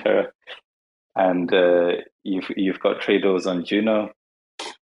still on Terra. And you've got Trados on Juno.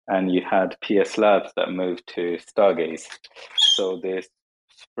 And you had PS Labs that moved to Stargaze. So they're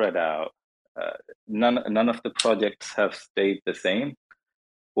spread out. None of the projects have stayed the same.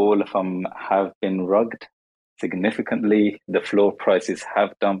 All of them have been rugged significantly. The floor prices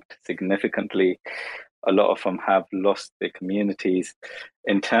have dumped significantly. A lot of them have lost their communities.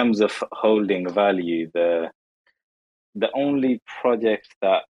 In terms of holding value, the only project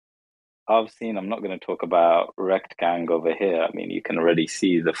that I've seen, I'm not going to talk about Wrecked Gang over here. I mean, you can already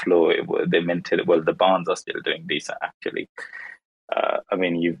see the floor. They minted it. Well, the bonds are still doing decent, actually. I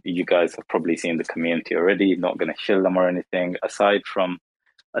mean, you guys have probably seen the community already. Not going to shill them or anything. Aside from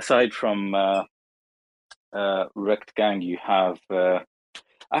Wrecked Gang, you have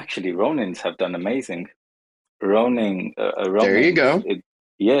actually Ronins have done amazing. Ronin. There you go.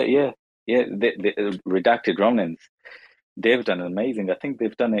 The redacted Ronins. They've done amazing. I think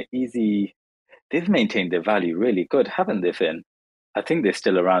they've done it easy. They've maintained their value really good, haven't they, Finn? I think they're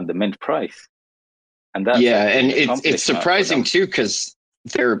still around the mint price. And that's and it's surprising too, because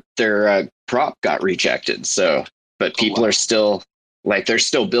their prop got rejected. So, but people are still they're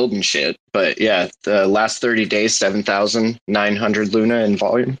still building shit. But yeah, the last 30 days, 7,900 Luna in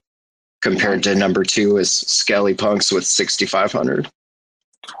volume, compared to number 2 is Skelly Punks with 6,500.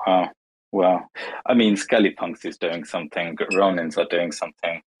 Wow. I mean, Skelly Punks is doing something. Ronins are doing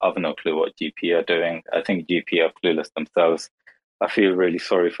something. I've no clue what GP are doing. I think GP are clueless themselves. I feel really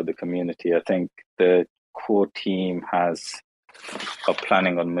sorry for the community. I think the core team are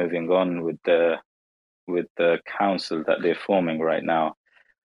planning on moving on with the council that they're forming right now.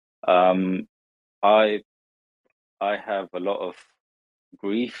 I have a lot of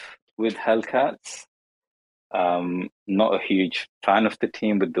grief with Hellcats. Not a huge fan of the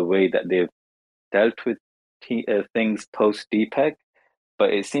team with the way that they've dealt with things post DPEG,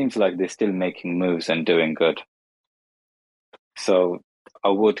 but it seems like they're still making moves and doing good. So I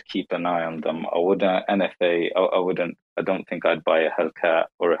would keep an eye on them. I wouldn't NFA. I don't think I'd buy a Hellcat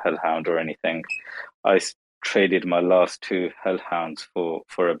or a Hellhound or anything. I traded my last 2 Hellhounds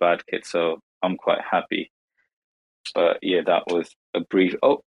for a bad kit, so I'm quite happy. But yeah, that was a brief.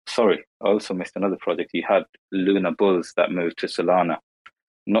 Oh, sorry, I also missed another project. You had Luna Bulls that moved to Solana.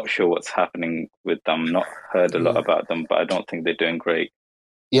 Not sure what's happening with them. Not heard a lot about them, but I don't think they're doing great.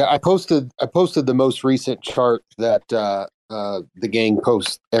 Yeah, I posted the most recent chart that the gang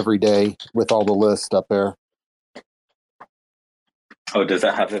posts every day with all the lists up there. Oh, does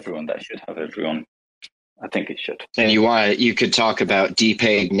that have everyone? That should have everyone. I think it should. And you could talk about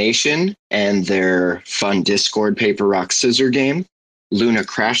DPEG Nation and their fun Discord paper rock scissor game, Luna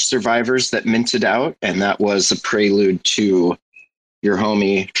Crash Survivors that minted out, and that was a prelude to your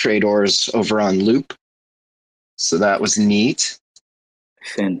homie Tradors over on Loop. So that was neat.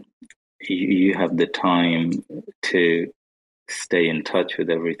 Finn, you have the time to stay in touch with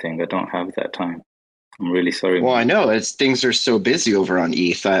everything. I don't have that time. I'm really sorry. Well, I know things are so busy over on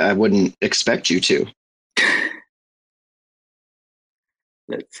ETH. I wouldn't expect you to.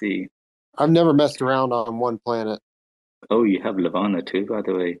 Let's see. I've never messed around on one planet. Oh, you have Lavana too, by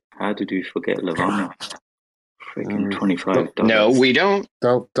the way. How did you forget Lavana? Freaking $25. No, we don't.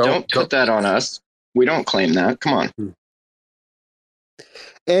 Don't put that on us. We don't claim that. Come on.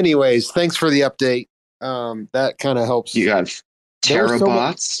 Anyways, thanks for the update. That kind of helps. You got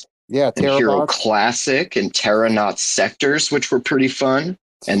Terrabots. Terrabots. Hero Classic and Terranaut Sectors, which were pretty fun.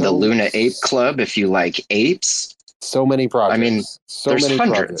 And the Luna Ape Club, if you like apes. So many projects. I mean, there's many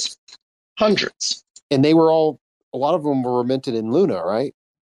hundreds. Hundreds. And they were a lot of them were minted in Luna, right?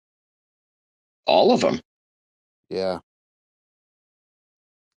 All of them. Yeah.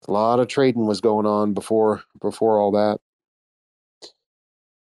 A lot of trading was going on before all that.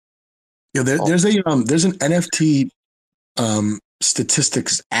 Yeah, there's an NFT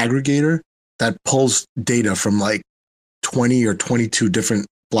statistics aggregator that pulls data from like 20 or 22 different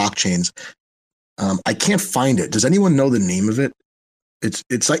blockchains. I can't find it. Does anyone know the name of it?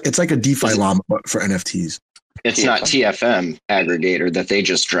 It's like a DeFi llama for NFTs. It's not TFM aggregator that they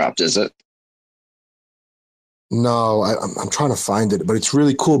just dropped, is it? No, I'm trying to find it, but it's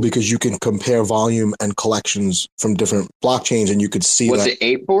really cool because you can compare volume and collections from different blockchains, and you could see. Was it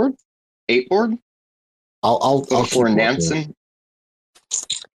 8board? 8board? I'll for Nansen.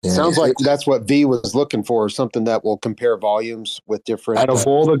 Yeah, sounds like that's what V was looking for, something that will compare volumes with different. Out of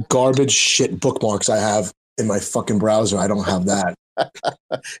all the garbage shit bookmarks I have in my fucking browser, I don't have that.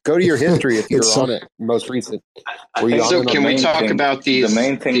 Go to your history if you're on it. Most recent. So can we talk about these? The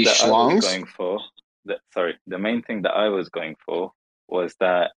main thing that schlongs? I was going for. The main thing that I was going for was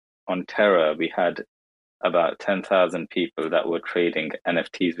that on Terra we had about 10,000 people that were trading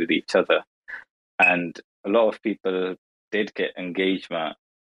NFTs with each other, and a lot of people did get engagement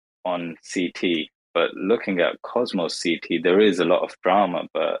on CT. But looking at Cosmos CT, there is a lot of drama,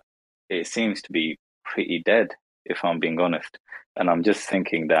 but it seems to be pretty dead, if I'm being honest. And I'm just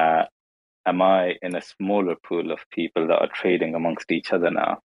thinking that, am I in a smaller pool of people that are trading amongst each other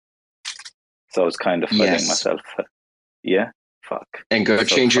now? So I was kind of fighting myself. Yeah? Fuck. And go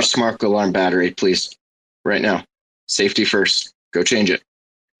change your smart alarm battery, please. Right now. Safety first. Go change it.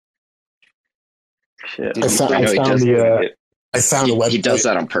 Shit. I found the website. He does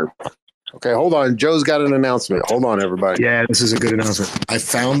that on purpose. Okay, hold on. Joe's got an announcement. Hold on, everybody. Yeah, this is a good announcement. I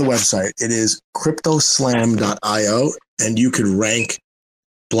found the website. It is cryptoslam.io, and you could rank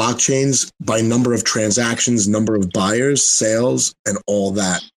blockchains by number of transactions, number of buyers, sales, and all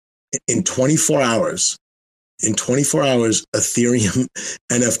that. In 24 hours, Ethereum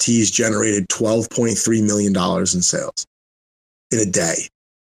NFTs generated $12.3 million in sales in a day.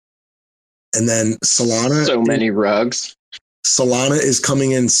 And then Solana. So many rugs. Solana is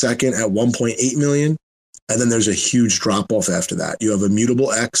coming in second at 1.8 million. And then there's a huge drop off after that. You have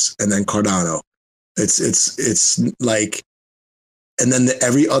Immutable X and then Cardano. It's like, and then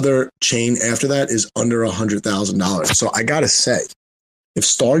every other chain after that is under $100,000. So I got to say, if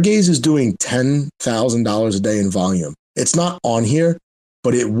Stargaze is doing $10,000 a day in volume, it's not on here,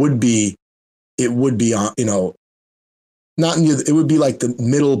 but it would be on, not in it would be like the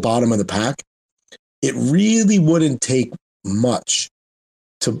middle bottom of the pack. It really wouldn't take much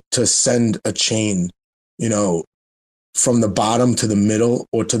to send a chain, from the bottom to the middle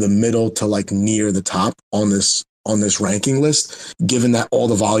or to the middle to like near the top on this ranking list, given that all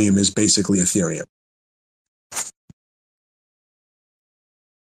the volume is basically Ethereum.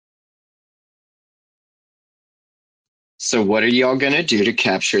 So what are y'all going to do to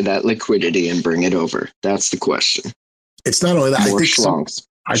capture that liquidity and bring it over? That's the question. It's not only that.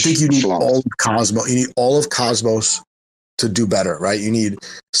 I think you need all of Cosmos. You need all of Cosmos to do better, right? You need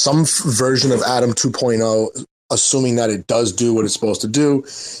some version of Atom 2.0, assuming that it does do what it's supposed to do.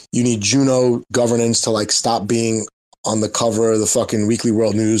 You need Juno governance to like stop being on the cover of the fucking Weekly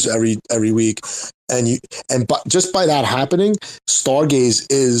World News every week. Just by that happening, Stargaze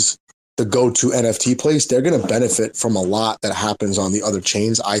is the go-to NFT place. They're going to benefit from a lot that happens on the other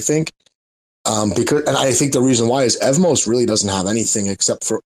chains, I think. And I think the reason why is Evmos really doesn't have anything except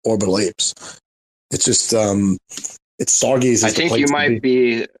for Orbital Apes. It's just it's Stargaze. I think you might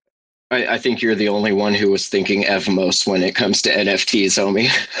be. I think you're the only one who was thinking Evmos when it comes to NFTs, homie.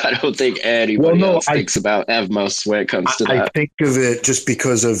 I don't think anybody else thinks about Evmos when it comes to that. I think of it just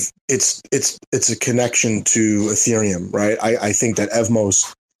because of it's a connection to Ethereum, right? I think that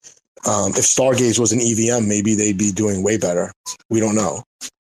Evmos, if Stargaze was an EVM, maybe they'd be doing way better. We don't know.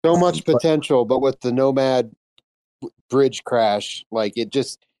 So much potential, but with the Nomad bridge crash, like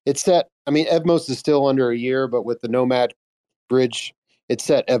it's set. I mean, Evmos is still under a year, but with the Nomad bridge, it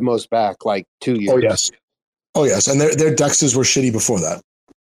set Evmos back like 2 years. Oh yes, and their dexes were shitty before that.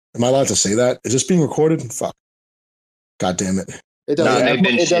 Am I allowed to say that? Is this being recorded? Fuck. God damn it. It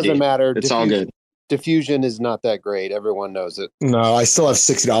doesn't matter. It's all good. Diffusion is not that great. Everyone knows it. No, I still have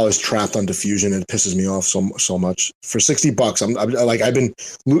 $60 trapped on Diffusion. It pisses me off so much. For $60, I'm like, I've been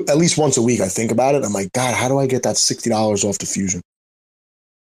at least once a week. I think about it. I'm like, God, how do I get that $60 off Diffusion?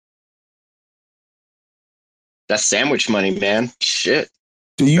 That's sandwich money, man. Shit.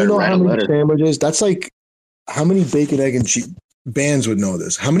 Do you know how many sandwiches? That's like how many bacon, egg, and cheese bands would know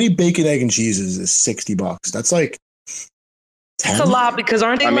this. How many bacon, egg, and cheeses is $60? That's like 10? That's a lot because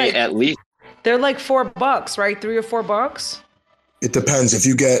aren't they at least they're like $4, right? $3 or $4. It depends. If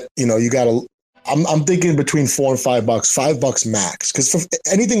you get, you got to. I'm thinking between $4 and $5, $5 max. Because for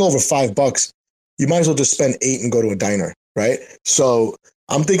anything over $5, you might as well just spend $8 and go to a diner, right? So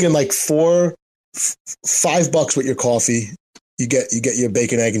I'm thinking like $5 with your coffee. You get your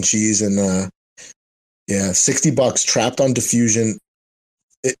bacon, egg, and cheese, and $60 trapped on Diffusion.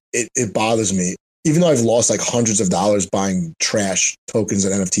 It bothers me. Even though I've lost like hundreds of dollars buying trash tokens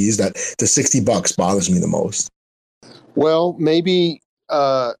and NFTs, that the $60 bothers me the most. Well, maybe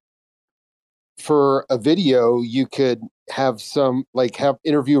for a video, you could have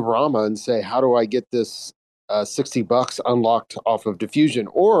interview Rama and say, how do I get this $60 unlocked off of Diffusion?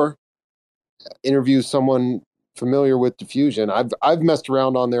 Or interview someone familiar with Diffusion. I've messed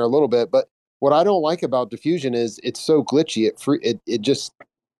around on there a little bit, but what I don't like about Diffusion is it's so glitchy.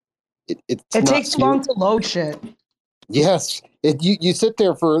 It takes long to load shit. Yes, you sit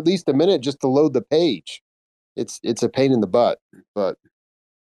there for at least a minute just to load the page. It's a pain in the butt, but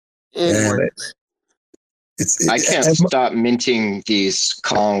anyway. I can't stop minting these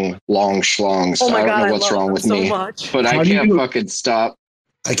Kong long schlongs. Oh my I don't God, know what's wrong with me, but I can't fucking stop.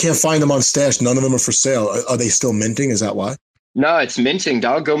 I can't find them on Stash. None of them are for sale. Are they still minting? Is that why? No, it's minting,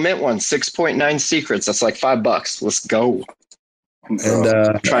 dog. Go mint one. 6.9 secrets. That's like $5. Let's go.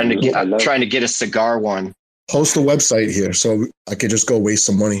 And trying to get a cigar one. Post a website here so I could just go waste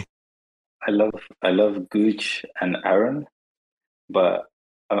some money. I love Gooch and Aaron, but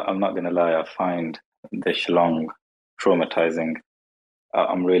I'm not gonna lie. I find the Shlong traumatizing.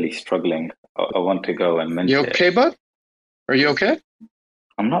 I'm really struggling. I want to go and mint it. You okay, bud? Are you okay?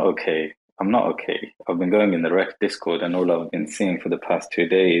 I'm not okay. I've been going in the Rec Discord, and all I've been seeing for the past 2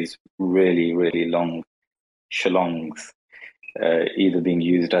 days really, really long Shlongs. Either being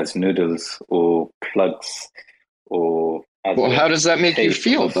used as noodles or plugs or how does that make you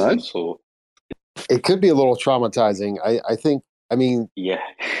feel, bud? It could be a little traumatizing. I think yeah,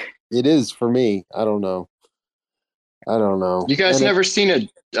 it is for me. I don't know. You guys never seen a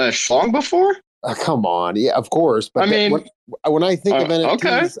schlong before? Come on, yeah, of course. But when I think of NFTs,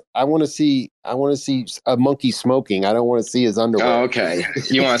 okay. I want to see a monkey smoking. I don't want to see his underwear. Oh, okay,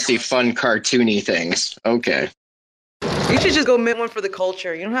 you want to see fun cartoony things? Okay. You should just go mint one for the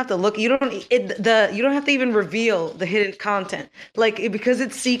culture. You don't have to look. You don't have to even reveal the hidden content. Because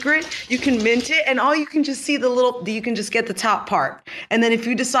it's secret, you can mint it, and all you can just see you can just get the top part. And then if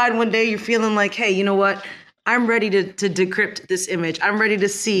you decide one day you're feeling like, hey, you know what? I'm ready to decrypt this image. I'm ready to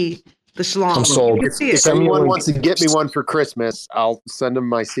see the schlong. I'm sold. If anyone wants to get me one for Christmas, I'll send them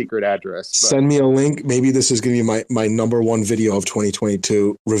my secret address. Send me a link. Maybe this is going to be my number one video of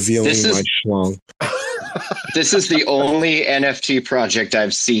 2022, revealing my schlong. This is the only NFT project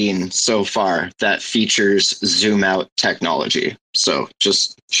I've seen so far that features zoom out technology. So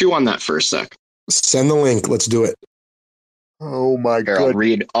just chew on that for a sec. Send the link. Let's do it. Oh my God.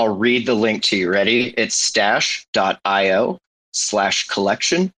 I'll read the link to you. Ready? It's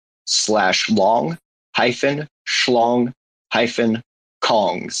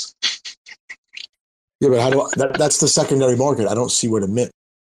stash.io/collection/long-schlong-kongs. Yeah, but how do that's the secondary market. I don't see where to mint.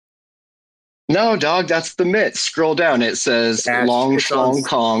 No, dog, that's the myth. Scroll down. It says Long Schlong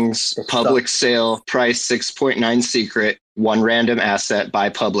Kong's public sale, price 6.9 secret, one random asset by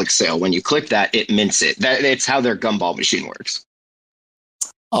public sale. When you click that, it mints it. It's how their gumball machine works.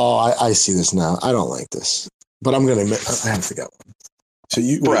 Oh, I see this now. I don't like this, but I'm gonna admit I have to get one. So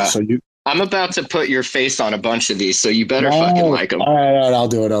you. I'm about to put your face on a bunch of these, so you better fucking like them. All right, I'll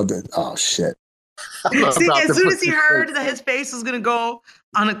do it. Oh shit. See, as soon as he heard that his face was gonna go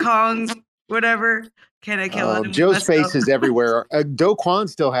on a Kong's whatever, can I kill him? Joe's face is everywhere. Do Kwon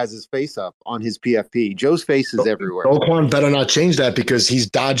still has his face up on his PFP. Joe's face is everywhere. Do Kwon better not change that because he's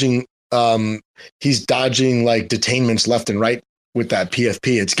dodging like detainments left and right with that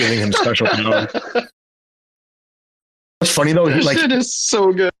PFP. It's giving him special power. It's funny though. That shit is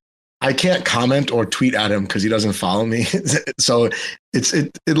so good. I can't comment or tweet at him because he doesn't follow me. So it's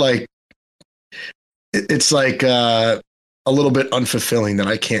like a little bit unfulfilling that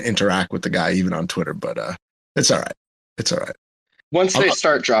I can't interact with the guy even on Twitter, but it's all right. It's all right. Once they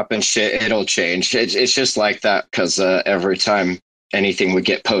start dropping shit, it'll change. It's just like that because every time anything would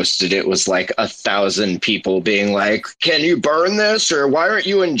get posted, it was like 1,000 people being like, "Can you burn this?" or "Why aren't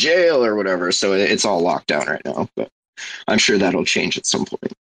you in jail?" or whatever. So it's all locked down right now, but I'm sure that'll change at some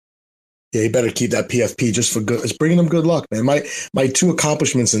point. Yeah, you better keep that PFP just for good. It's bringing him good luck, man. My two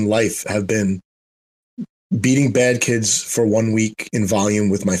accomplishments in life have been beating bad kids for 1 week in volume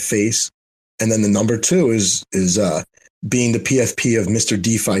with my face, and then the number two is being the PFP of Mr.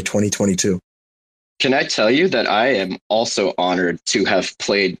 DeFi 2022. Can I tell you that I am also honored to have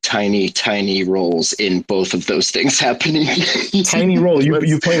played tiny roles in both of those things happening? Tiny role.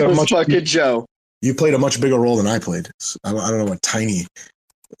 You played a much fucking Joe. You played a much bigger role than I played. I don't know what tiny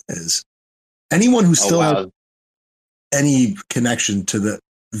is. Anyone who still has any connection to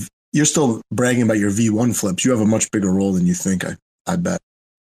you're still bragging about your V1 flips. You have a much bigger role than you think, I bet.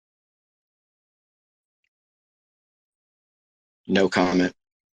 No comment.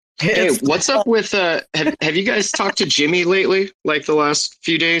 Hey, what's up with have you guys talked to Jimmy lately? Like the last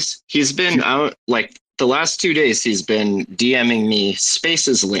few days? He's been out like the last 2 days he's been DMing me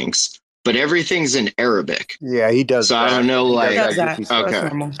Spaces links, but everything's in Arabic. Yeah, he does. So I don't know, like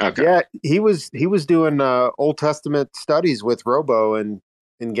okay. Yeah, he was doing Old Testament studies with Robo and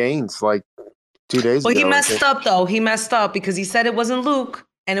in Gaines like 2 days ago. Well, he messed up though. He messed up because he said it wasn't Luke,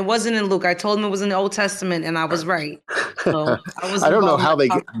 and it wasn't in Luke. I told him it was in the Old Testament, and I was right. So I don't know how they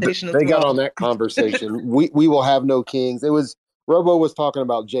got on that conversation. we will have no kings. It was Robo was talking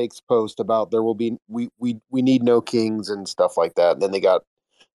about Jake's post about there will be we need no kings and stuff like that. And then they got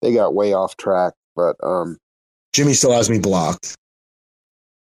way off track. But Jimmy still has me blocked.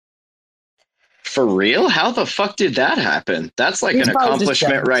 For real? How the fuck did that happen? That's like an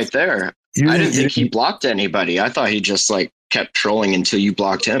accomplishment right there. I didn't think he blocked anybody. I thought he just like kept trolling until you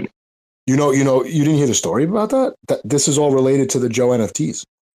blocked him. You didn't hear the story about that? This is all related to the Joe NFTs.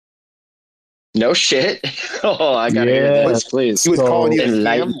 No shit. Oh, I gotta hear this, please. He was calling you a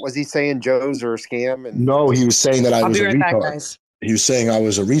scam? Was he saying Joe's are a scam? And no, he was saying that I was a retard. Back, guys. He was saying I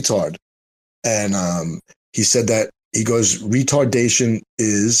was a retard. And he said that he goes, retardation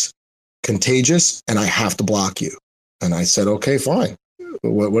is contagious and I have to block you. And I said, okay, fine.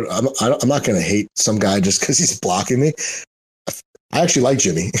 I'm not going to hate some guy just because he's blocking me. I actually like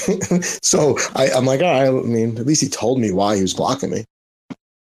Jimmy. So I'm like, all right, I mean, at least he told me why he was blocking me.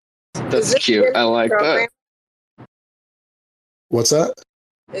 That's cute. I like that. What's that?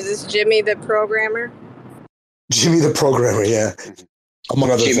 Is this Jimmy the programmer? Jimmy the programmer, yeah.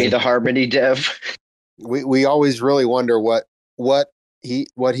 Among other Jimmy things. the Harmony dev. We always really wonder what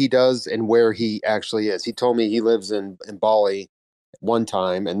he does and where he actually is. He told me he lives in Bali one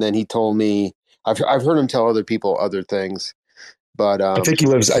time, and then he told me I've heard him tell other people other things. But I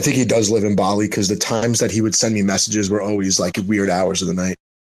think he does live in Bali because the times that he would send me messages were always like weird hours of the night.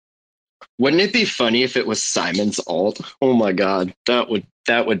 Wouldn't it be funny if it was Simon's alt? Oh my god, that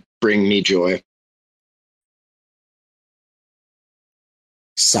would bring me joy.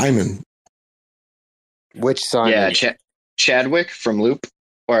 Simon. Which Simon? Yeah, Chadwick from Loop,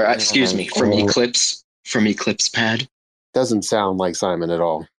 or excuse me, from Eclipse, Pad. Doesn't sound like Simon at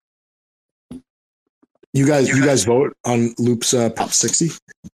all. You guys vote on Loop's Pop 60?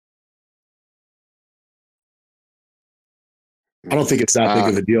 I don't think it's that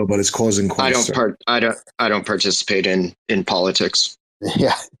big of a deal, but it's causing quite. I don't participate in politics.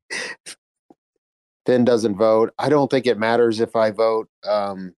 Yeah. Finn doesn't vote. I don't think it matters if I vote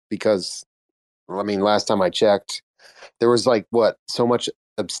because, I mean, last time I checked, there was like so much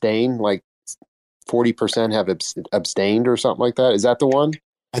abstain, like 40% have abstained or something like that. Is that the one?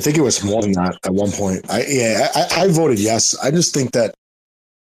 I think it was more than that at one point. I voted yes. I just think that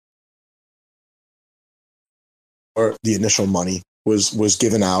the initial money was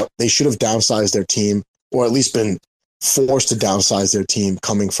given out. They should have downsized their team, or at least been forced to downsize their team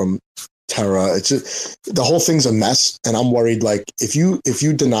coming from Terra. It's just, the whole thing's a mess, and I'm worried. Like if you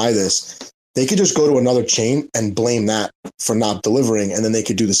deny this, they could just go to another chain and blame that for not delivering, and then they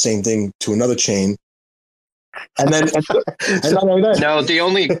could do the same thing to another chain. And then, and not only that, No, the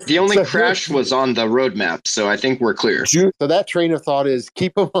only crash was on the roadmap, so I think we're clear. So that train of thought is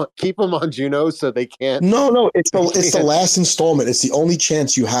keep them on Juno so they can't. No, it's the last installment. It's the only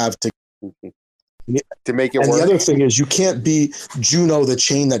chance you have to make it and work. The other thing is you can't be Juno, the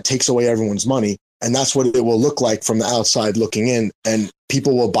chain that takes away everyone's money. And that's what it will look like from the outside looking in. And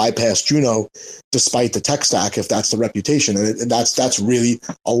people will bypass Juno despite the tech stack if that's the reputation. And that's really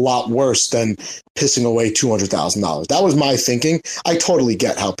a lot worse than pissing away $200,000. That was my thinking. I totally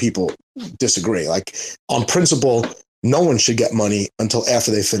get how people disagree. Like on principle, no one should get money until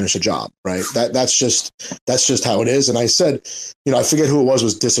after they finish a job, right? That's just how it is. And I said, I forget who it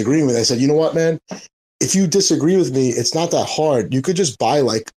was disagreeing with. I said, you know what, man? If you disagree with me, it's not that hard. You could just buy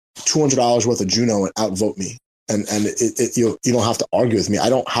like $200 worth of Juno and outvote me. And you don't have to argue with me. I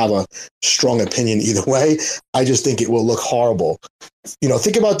don't have a strong opinion either way. I just think it will look horrible.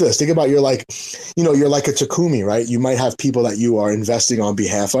 Think about this. Think about you're like a Takumi, right? You might have people that you are investing on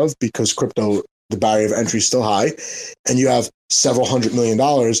behalf of because crypto, the barrier of entry is still high, and you have several $100 million.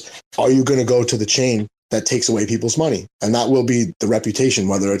 Are you going to go to the chain that takes away people's money? And that will be the reputation,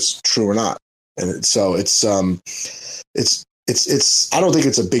 whether it's true or not. And so it's I don't think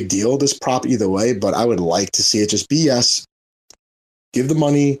it's a big deal, this prop either way, but I would like to see it just be yes, give the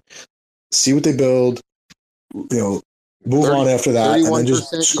money, see what they build, move on after that, and then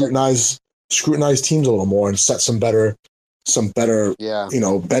just scrutinize teams a little more and set some better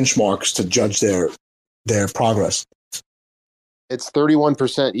benchmarks to judge their progress. It's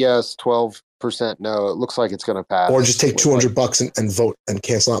 31% yes, 12% no. It looks like it's going to pass. Or just take $200 and vote and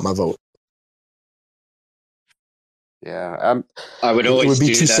cancel out my vote. Yeah, I would always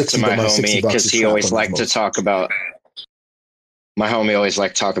do that to my homie because he always liked to talk about. My homie always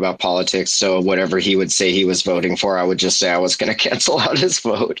liked to talk about politics, so whatever he would say he was voting for, I would just say I was going to cancel out his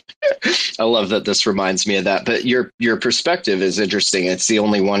vote. I love that this reminds me of that. But your perspective is interesting. It's the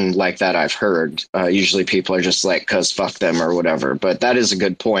only one like that I've heard. Usually people are just like, "'cause fuck them" or whatever. But that is a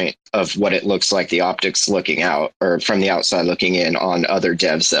good point of what it looks like, the optics looking out or from the outside looking in on other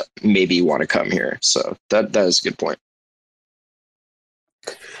devs that maybe want to come here. So that is a good point.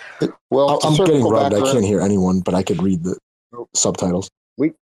 Well, I'm getting rubbed. I can't hear anyone, but I could read the subtitles.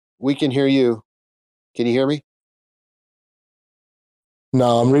 We can hear you. Can you hear me?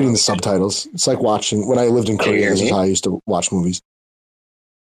 No, I'm reading the subtitles. It's like watching when I lived in Korea. This is how I used to watch movies.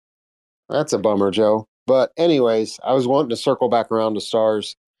 That's a bummer, Joe. But anyways, I was wanting to circle back around to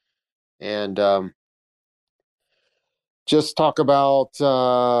stars and just talk about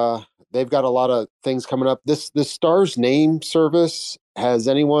they've got a lot of things coming up. This stars name service, has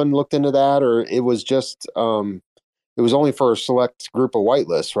anyone looked into that, or it was just it was only for a select group of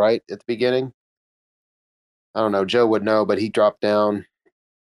whitelists, right? At the beginning. I don't know. Joe would know, but he dropped down.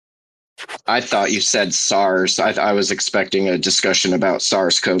 I thought you said SARS. I was expecting a discussion about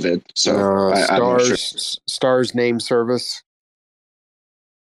SARS-CoV. So Stars name service.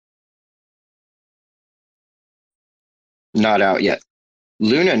 Not out yet.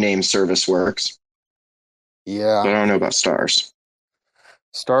 Luna name service works. Yeah. But I don't know about Stars.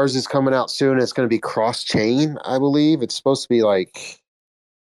 Stars is coming out soon. It's going to be cross-chain, I believe. It's supposed to be like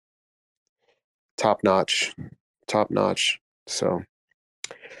top notch. So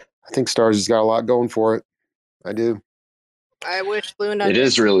I think Stars has got a lot going for it. I do. I wish Luna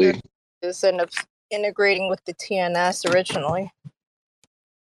is really end up integrating with the TNS originally.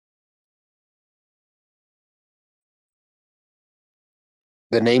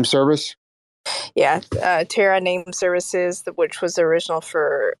 The name service? Yeah, Terra Name Services, which was the original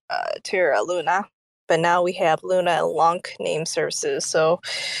for Terra Luna. But now we have Luna and Lunk Name Services. So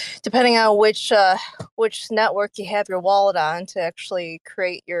depending on which network you have your wallet on to actually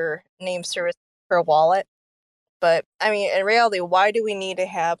create your name service for a wallet. But, I mean, in reality, why do we need to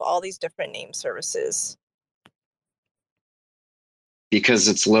have all these different name services? Because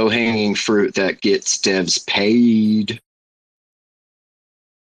it's low-hanging fruit that gets devs paid.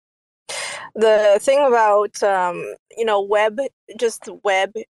 The thing about,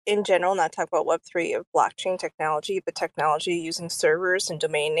 web in general, not talk about Web3 of blockchain technology, but technology using servers and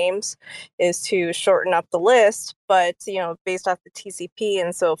domain names is to shorten up the list, but, based off the TCP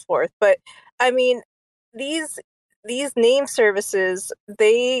and so forth. But, I mean, these name services,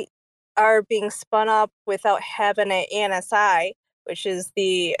 they are being spun up without having an ANSI, which is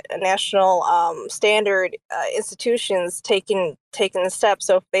the national standard institutions taking the steps.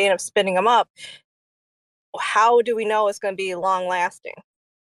 So if they end up spinning them up, how do we know it's going to be long lasting?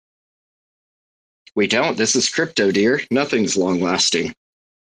 We don't. This is crypto, dear. Nothing's long lasting.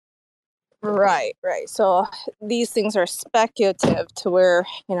 Right. So these things are speculative to where,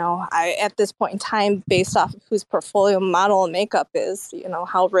 I at this point in time, based off of whose portfolio model and makeup is,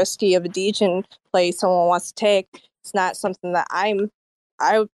 how risky of a degen play someone wants to take. It's not something that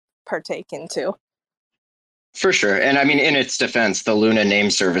I partake into. For sure. And I mean, in its defense, the Luna name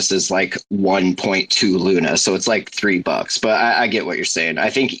service is like 1.2 Luna. So it's like $3. But I get what you're saying.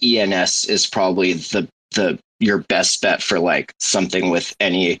 I think ENS is probably your best bet for like something with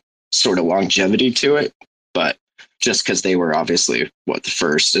any sort of longevity to it. But just because they were obviously the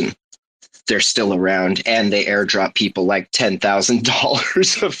first, and they're still around, and they airdrop people like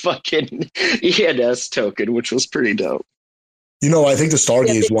 $10,000 of fucking ENS token, which was pretty dope. I think the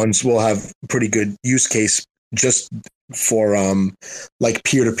Stargaze ones will have pretty good use case just for like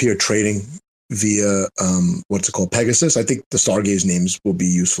peer-to-peer trading via what's it called, Pegasus. I think the Stargaze names will be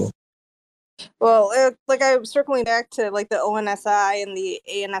useful. Well, like I'm circling back to like the ONSI and the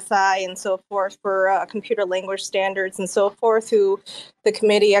ANSI and so forth for computer language standards and so forth, who the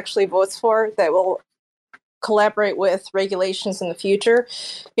committee actually votes for that will collaborate with regulations in the future.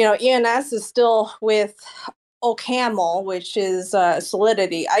 ENS is still with OCaml, which is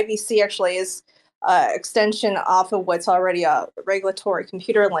Solidity. IBC actually is extension off of what's already a regulatory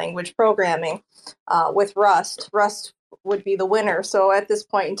computer language programming with Rust. Rust would be the winner. So at this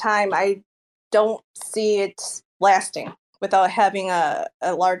point in time, I don't see it lasting without having a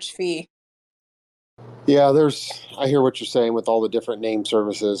large fee. Yeah, I hear what you're saying with all the different name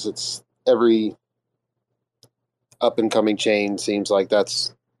services. It's every up and coming chain seems like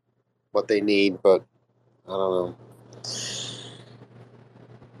that's what they need, but I don't know.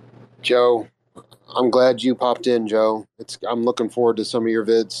 Joe, I'm glad you popped in, Joe. I'm looking forward to some of your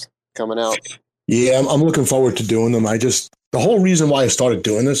vids coming out. Yeah, I'm looking forward to doing them. The whole reason why I started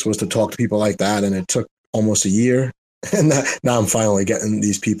doing this was to talk to people like that, and it took almost a year. And now I'm finally getting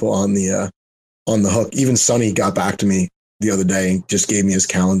these people on the hook. Even Sonny got back to me the other day and just gave me his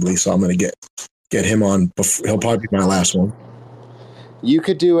Calendly, so I'm going to get him on. He'll probably be my last one. You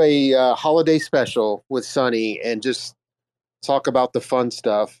could do a holiday special with Sonny and just talk about the fun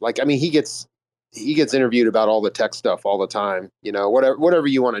stuff. Like, I mean, he gets interviewed about all the tech stuff all the time, whatever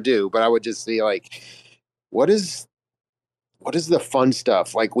you want to do. But I would just be like, what is the fun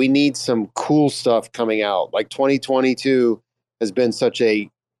stuff? Like, we need some cool stuff coming out. Like 2022 has been such a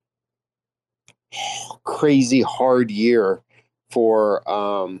crazy hard year for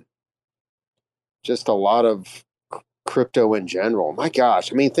just a lot of crypto in general. My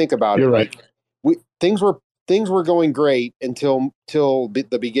gosh. I mean, think about it. Right. Like things were going great until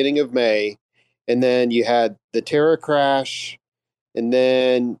the beginning of May. And then you had the Terra crash. And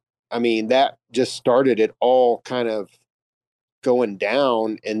then, I mean, that just started it all kind of going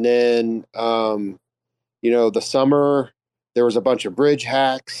down. And then, the summer, there was a bunch of bridge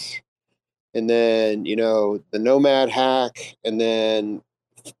hacks. And then, the Nomad hack. And then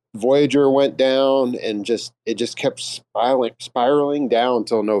Voyager went down, and it just kept spiraling down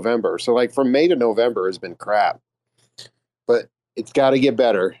till November. So like from May to November has been crap. But it's got to get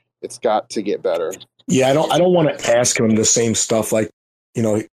better. It's got to get better. Yeah, I don't want to ask him the same stuff. Like,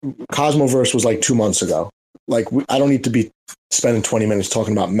 Cosmoverse was like 2 months ago. Like, I don't need to be spending 20 minutes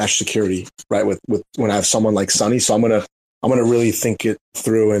talking about mesh security, right? With when I have someone like Sonny. So I'm gonna really think it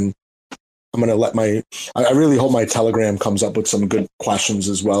through, and I'm gonna I really hope my Telegram comes up with some good questions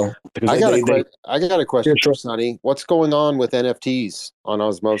as well. I got a question for Sonny. What's going on with NFTs on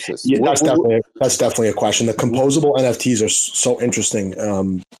Osmosis? Yeah, that's definitely a question. The composable NFTs are so interesting.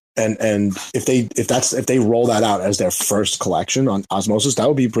 And if they roll that out as their first collection on Osmosis, that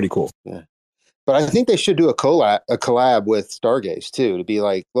would be pretty cool. Yeah. But I think they should do a collab with Stargaze too, to be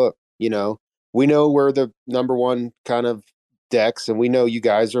like, look, we know we're the number one kind of DEX, and we know you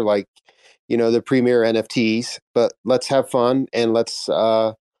guys are like, the premier NFTs, but let's have fun and let's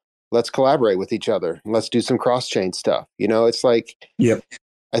collaborate with each other. And let's do some cross-chain stuff. It's like, yep.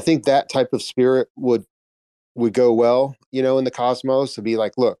 I think that type of spirit would go well, in the Cosmos, to be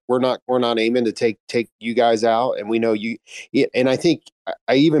like, look, we're not aiming to take you guys out, and we know you. And I think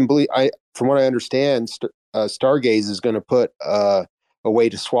I even believe, from what I understand, Stargaze is going to put a way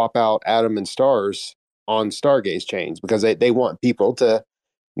to swap out Atom and Stars on Stargaze chains, because they want people to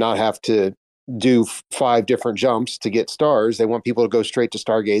not have to do 5 different jumps to get stars. They want people to go straight to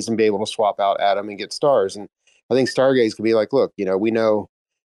Stargaze and be able to swap out Atom and get stars. And I think Stargaze could be like, look, we know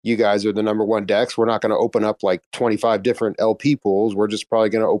you guys are the number one DEX. We're not going to open up like 25 different LP pools. We're just probably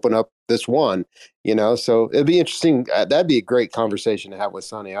going to open up this one, so it'd be interesting. That'd be a great conversation to have with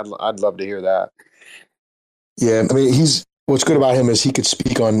Sonny. I'd love to hear that. Yeah. I mean, what's good about him is he could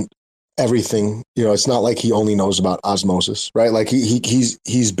speak on everything. It's not like he only knows about osmosis, right? Like he's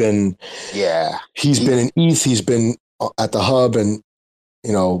been been in ETH, he's been at the hub, and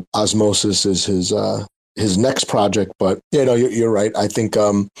osmosis is his next project. But you're right. I think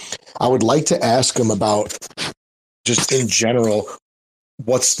I would like to ask him about, just in general,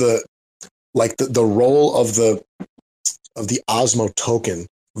 what's the role of the Osmo token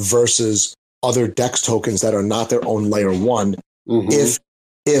versus other DEX tokens that are not their own layer one. Mm-hmm.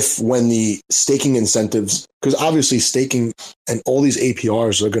 If when the staking incentives, because obviously staking and all these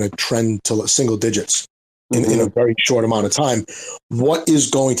APRs are going to trend to single digits in a very short amount of time, what is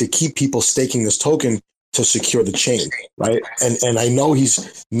going to keep people staking this token to secure the chain, right? And I know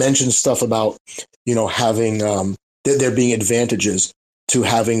he's mentioned stuff about, having there being advantages to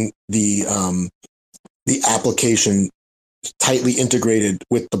having the application tightly integrated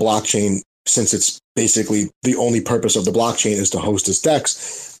with the blockchain, since it's basically the only purpose of the blockchain is to host this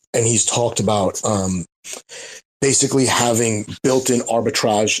DEX. And he's talked about basically having built-in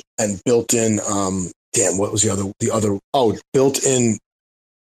arbitrage and built-in what was built-in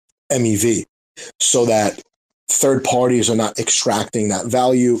MEV, so that third parties are not extracting that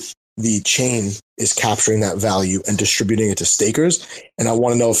value. The chain is capturing that value and distributing it to stakers. And I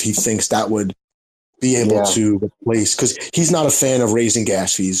want to know if he thinks that would be able to replace, because he's not a fan of raising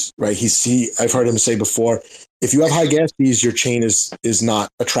gas fees, right? I've heard him say before, if you have high gas fees, your chain is not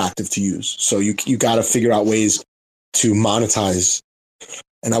attractive to use. So you got to figure out ways to monetize.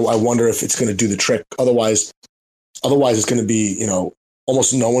 And I wonder if it's going to do the trick. Otherwise it's going to be,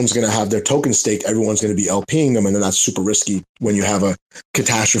 almost no one's going to have their token staked. Everyone's going to be LPing them. And then that's super risky when you have a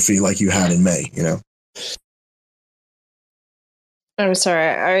catastrophe like you had in May, I'm sorry,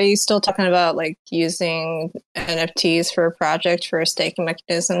 are you still talking about like using NFTs for a project for a staking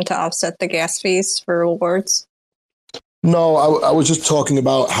mechanism to offset the gas fees for rewards? No, I was just talking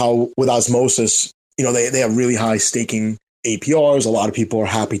about how with osmosis, they have really high staking APRs. A lot of people are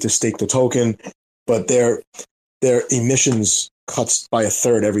happy to stake the token, but their emissions cuts by a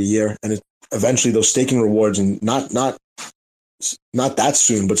third every year. And eventually those staking rewards, and not that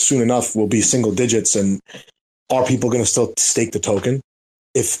soon, but soon enough, will be single digits. And are people going to still stake the token?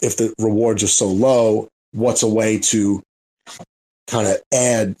 If the rewards are so low, what's a way to kind of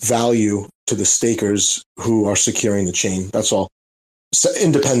add value to the stakers who are securing the chain? That's all. So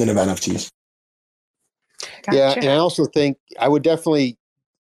independent of NFTs. Gotcha. Yeah, and I also think I would definitely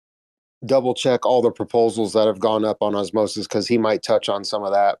double check all the proposals that have gone up on osmosis, because he might touch on some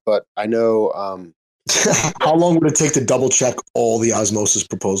of that. But I know... How long would it take to double check all the osmosis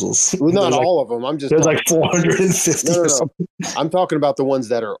proposals? Well, not all of them. I'm just there's like 450 no. or something. I'm talking about the ones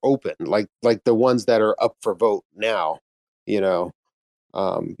that are open, like the ones that are up for vote now. There's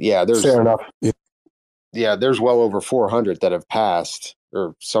fair enough. Yeah, there's well over 400 that have passed,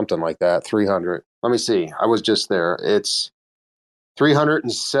 or something like that. 300. Let me see. I was just there. It's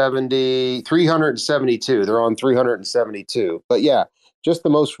 372. They're on 372. But yeah, just the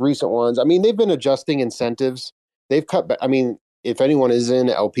most recent ones. I mean, they've been adjusting incentives. They've cut back. I mean, if anyone is in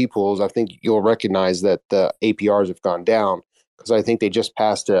LP pools, I think you'll recognize that the APRs have gone down, because I think they just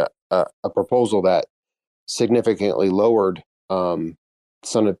passed a proposal that significantly lowered some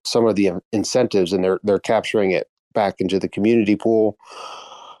of the incentives, and they're capturing it back into the community pool.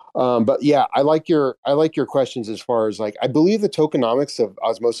 But yeah, I like your questions as far as like, I believe the tokenomics of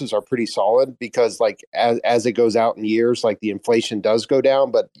osmosis are pretty solid, because like as it goes out in years, like the inflation does go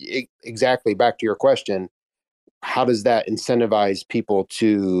down. But exactly back to your question, how does that incentivize people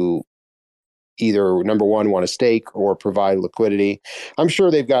to either, number one, want to stake or provide liquidity? I'm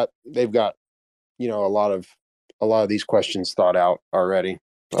sure they've got a lot of these questions thought out already.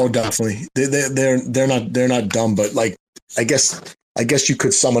 Oh, definitely. They're not dumb, but like I guess you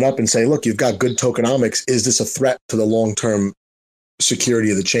could sum it up and say, look, you've got good tokenomics. Is this a threat to the long-term security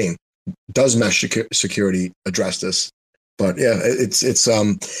of the chain? Does mesh security address this? But yeah, it's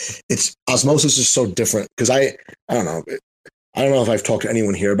osmosis is so different, because I don't know if I've talked to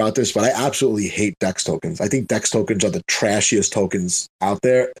anyone here about this, but I absolutely hate DEX tokens. I think DEX tokens are the trashiest tokens out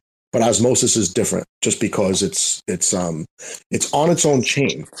there. But osmosis is different, just because it's on its own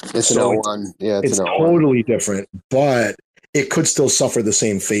chain. It's an L1. Yeah, it's totally different, but it could still suffer the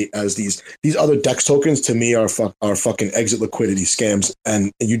same fate as these other DEX tokens. To me, are fucking exit liquidity scams,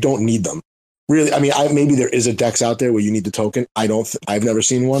 and you don't need them. Really, I mean, maybe there is a DEX out there where you need the token. I've never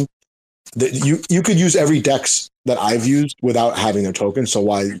seen one, you could use every DEX that I've used without having their token. So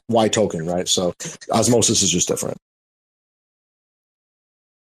why token, right? So osmosis is just different.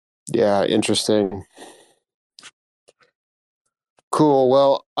 Yeah, interesting. Cool.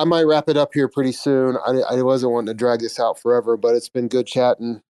 Well, I might wrap it up here pretty soon. I wasn't wanting to drag this out forever, but it's been good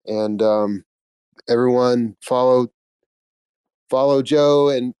chatting. And everyone follow Joe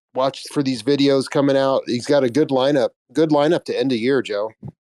and watch for these videos coming out. He's got a good lineup to end the year, Joe.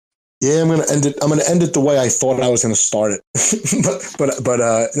 Yeah, I'm gonna end it the way I thought I was gonna start it. but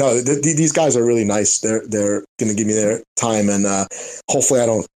no, these guys are really nice. They're gonna give me their time, and hopefully I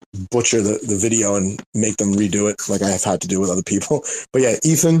don't butcher the video and make them redo it like I have had to do with other people. But yeah,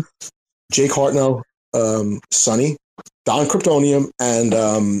 Ethan, Jake Hartnell, Sonny, Don Kryptonium, and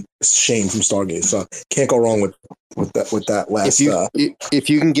Shane from Stargaze. So can't go wrong with that last.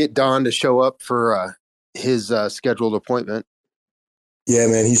 If you can get Don to show up for his scheduled appointment. Yeah,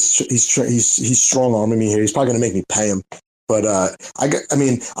 man, he's strong arming me here. He's probably gonna make me pay him, but I'm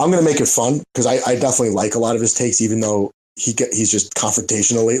gonna make it fun because I definitely like a lot of his takes, even though he's just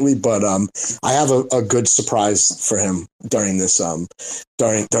confrontational lately. But I have a good surprise for him during this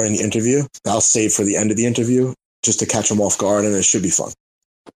during the interview. I'll save for the end of the interview just to catch him off guard, and it should be fun.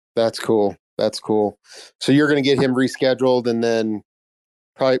 That's cool. So you're gonna get him rescheduled, and then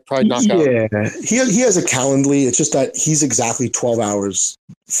probably knock out. Yeah, he has a Calendly. It's just that he's exactly 12 hours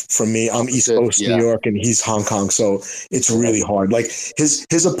from me. I'm East Coast New York, and he's Hong Kong, so it's really hard. Like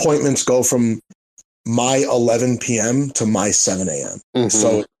his appointments go from my 11 p.m. to my 7 a.m. Mm-hmm.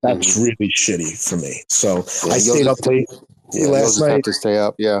 So that's really shitty for me. So I stayed up late last night. Have to stay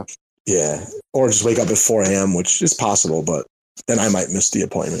up, yeah, or just wake up at 4 a.m., which is possible, but then I might miss the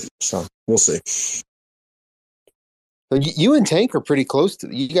appointment. So we'll see. You and Tank are pretty close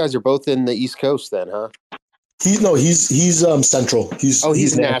to. You guys are both in the East Coast, then, huh? He's Central. He's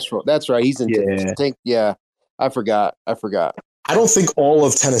in Nashville. That's right. He's in Tank. Yeah, I forgot. I don't think all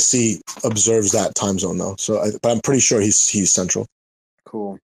of Tennessee observes that time zone though. But I'm pretty sure he's Central.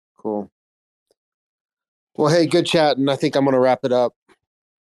 Cool. Well, hey, good chatting. I think I'm going to wrap it up.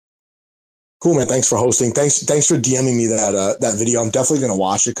 Cool, man. Thanks for hosting. Thanks for DMing me that video. I'm definitely going to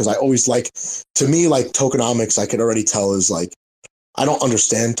watch it because I always to me, tokenomics, I could already tell is I don't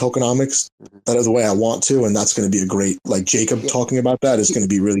understand tokenomics that is the way I want to. And that's going to be a great, Jacob talking about that is going to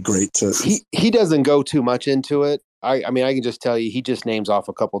be really great to. He doesn't go too much into it. I mean, I can just tell you, he just names off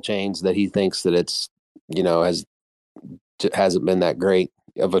a couple chains that he thinks that it's, hasn't been that great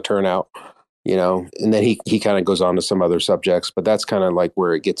of a turnout, and then he kind of goes on to some other subjects, but that's kind of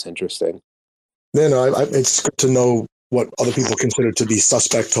where it gets interesting. It's good to know what other people consider to be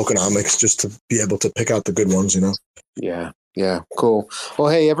suspect tokenomics, just to be able to pick out the good ones, Yeah, cool. Well,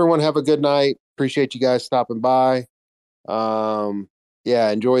 hey, everyone, have a good night. Appreciate you guys stopping by.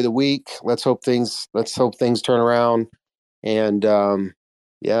 Enjoy the week. Let's hope things turn around, and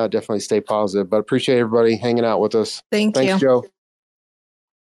definitely stay positive. But appreciate everybody hanging out with us. Thanks, Joe.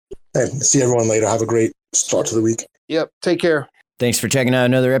 Hey, see everyone later. Have a great start to the week. Yep. Take care. Thanks for checking out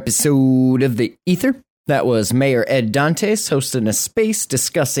another episode of The Ether. That was Mayor Ed Dantes hosting a space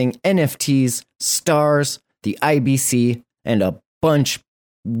discussing NFTs, stars, the IBC, and a bunch,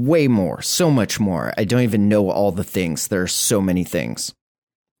 way more, so much more. I don't even know all the things. There are so many things.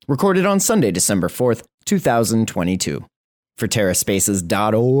 Recorded on Sunday, December 4th, 2022. For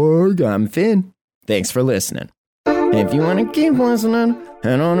TerraSpaces.org, I'm Finn. Thanks for listening. If you want to keep listening,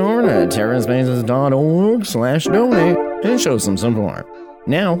 head on over to TerraSpaces.org/donate and show some support.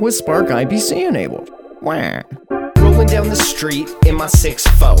 Now with Spark IBC enabled. Wow. Rolling down the street in my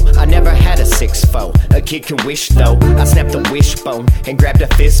 6'4". I never had a 6'4". A kid can wish though. I snapped the wishbone and grabbed a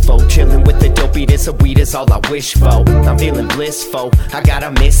fistful. Chilling with the dopey, this a weed is all I wish for. I'm feeling blissful. I got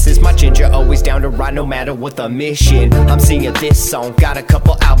a missus. My ginger always down to ride no matter what the mission. I'm singing this song. Got a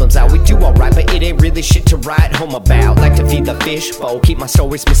couple albums out. We do alright, but it ain't really shit to write home about. Like to feed the fishbowl. Keep my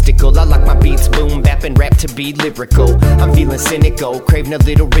stories mystical. I like my beats boom bap and rap to be lyrical. I'm feeling cynical. Craving a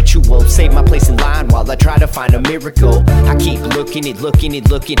little ritual. Save my place in line while I try to find a miracle. I keep looking,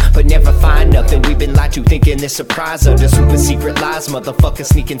 but never find nothing. We've been lied to, thinking this surprise under super secret lies. Motherfuckers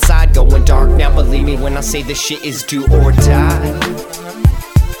sneak inside, going dark. Now believe me when I say this shit is do or die.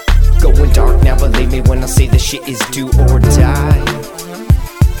 Going dark, now believe me when I say this shit is do or die.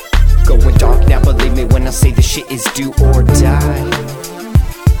 Going dark, now believe me when I say this shit is do or die.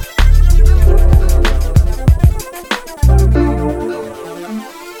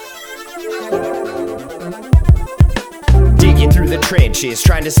 Through the trenches,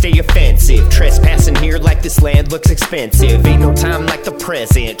 trying to stay offensive. Trespassing here here like this land looks expensive. Ain't no time like the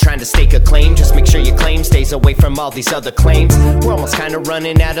present. Trying to stake a claim, just make sure your claim stays away from all these other claims. We're almost kinda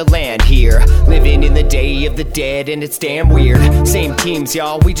running out of land here. Living in the day of the dead and it's damn weird. Same teams,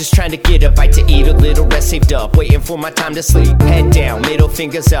 y'all, we just trying to get a bite to eat. A little rest saved up, waiting for my time to sleep. Head down, middle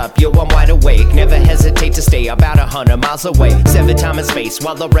fingers up, yo, I'm wide awake. Never hesitate to stay about 100 miles away. 7 time and space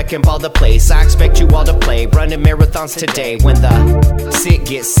while the wrecking ball the place. I expect you all to play, running marathons today. When the sick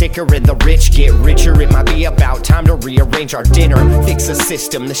get sicker and the rich get richer, it might be about time to rearrange our dinner. Fix the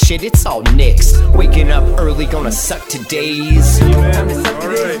system, the shit, it's all nixed. Waking up early, gonna suck today's. Time to suck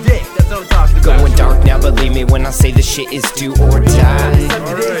today's dick, that's what I'm talking about. Going dark now, believe me when I say the shit is do or die. Suck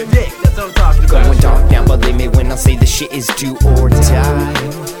today's dick, that's what I'm talking about. Going dark now, believe me when I say the shit is do or die.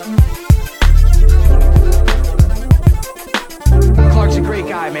 Clark's a great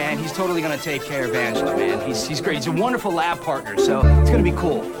guy, man. He's totally gonna take care of Angela, man. He's great. He's a wonderful lab partner, so it's gonna be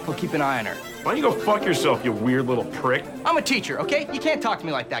cool. We'll keep an eye on her. Why don't you go fuck yourself, you weird little prick? I'm a teacher, okay? You can't talk to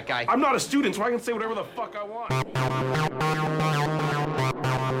me like that, guy. I'm not a student, so I can say whatever the fuck I want.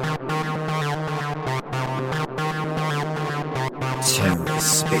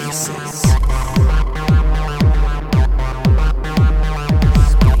 TerraSpaces.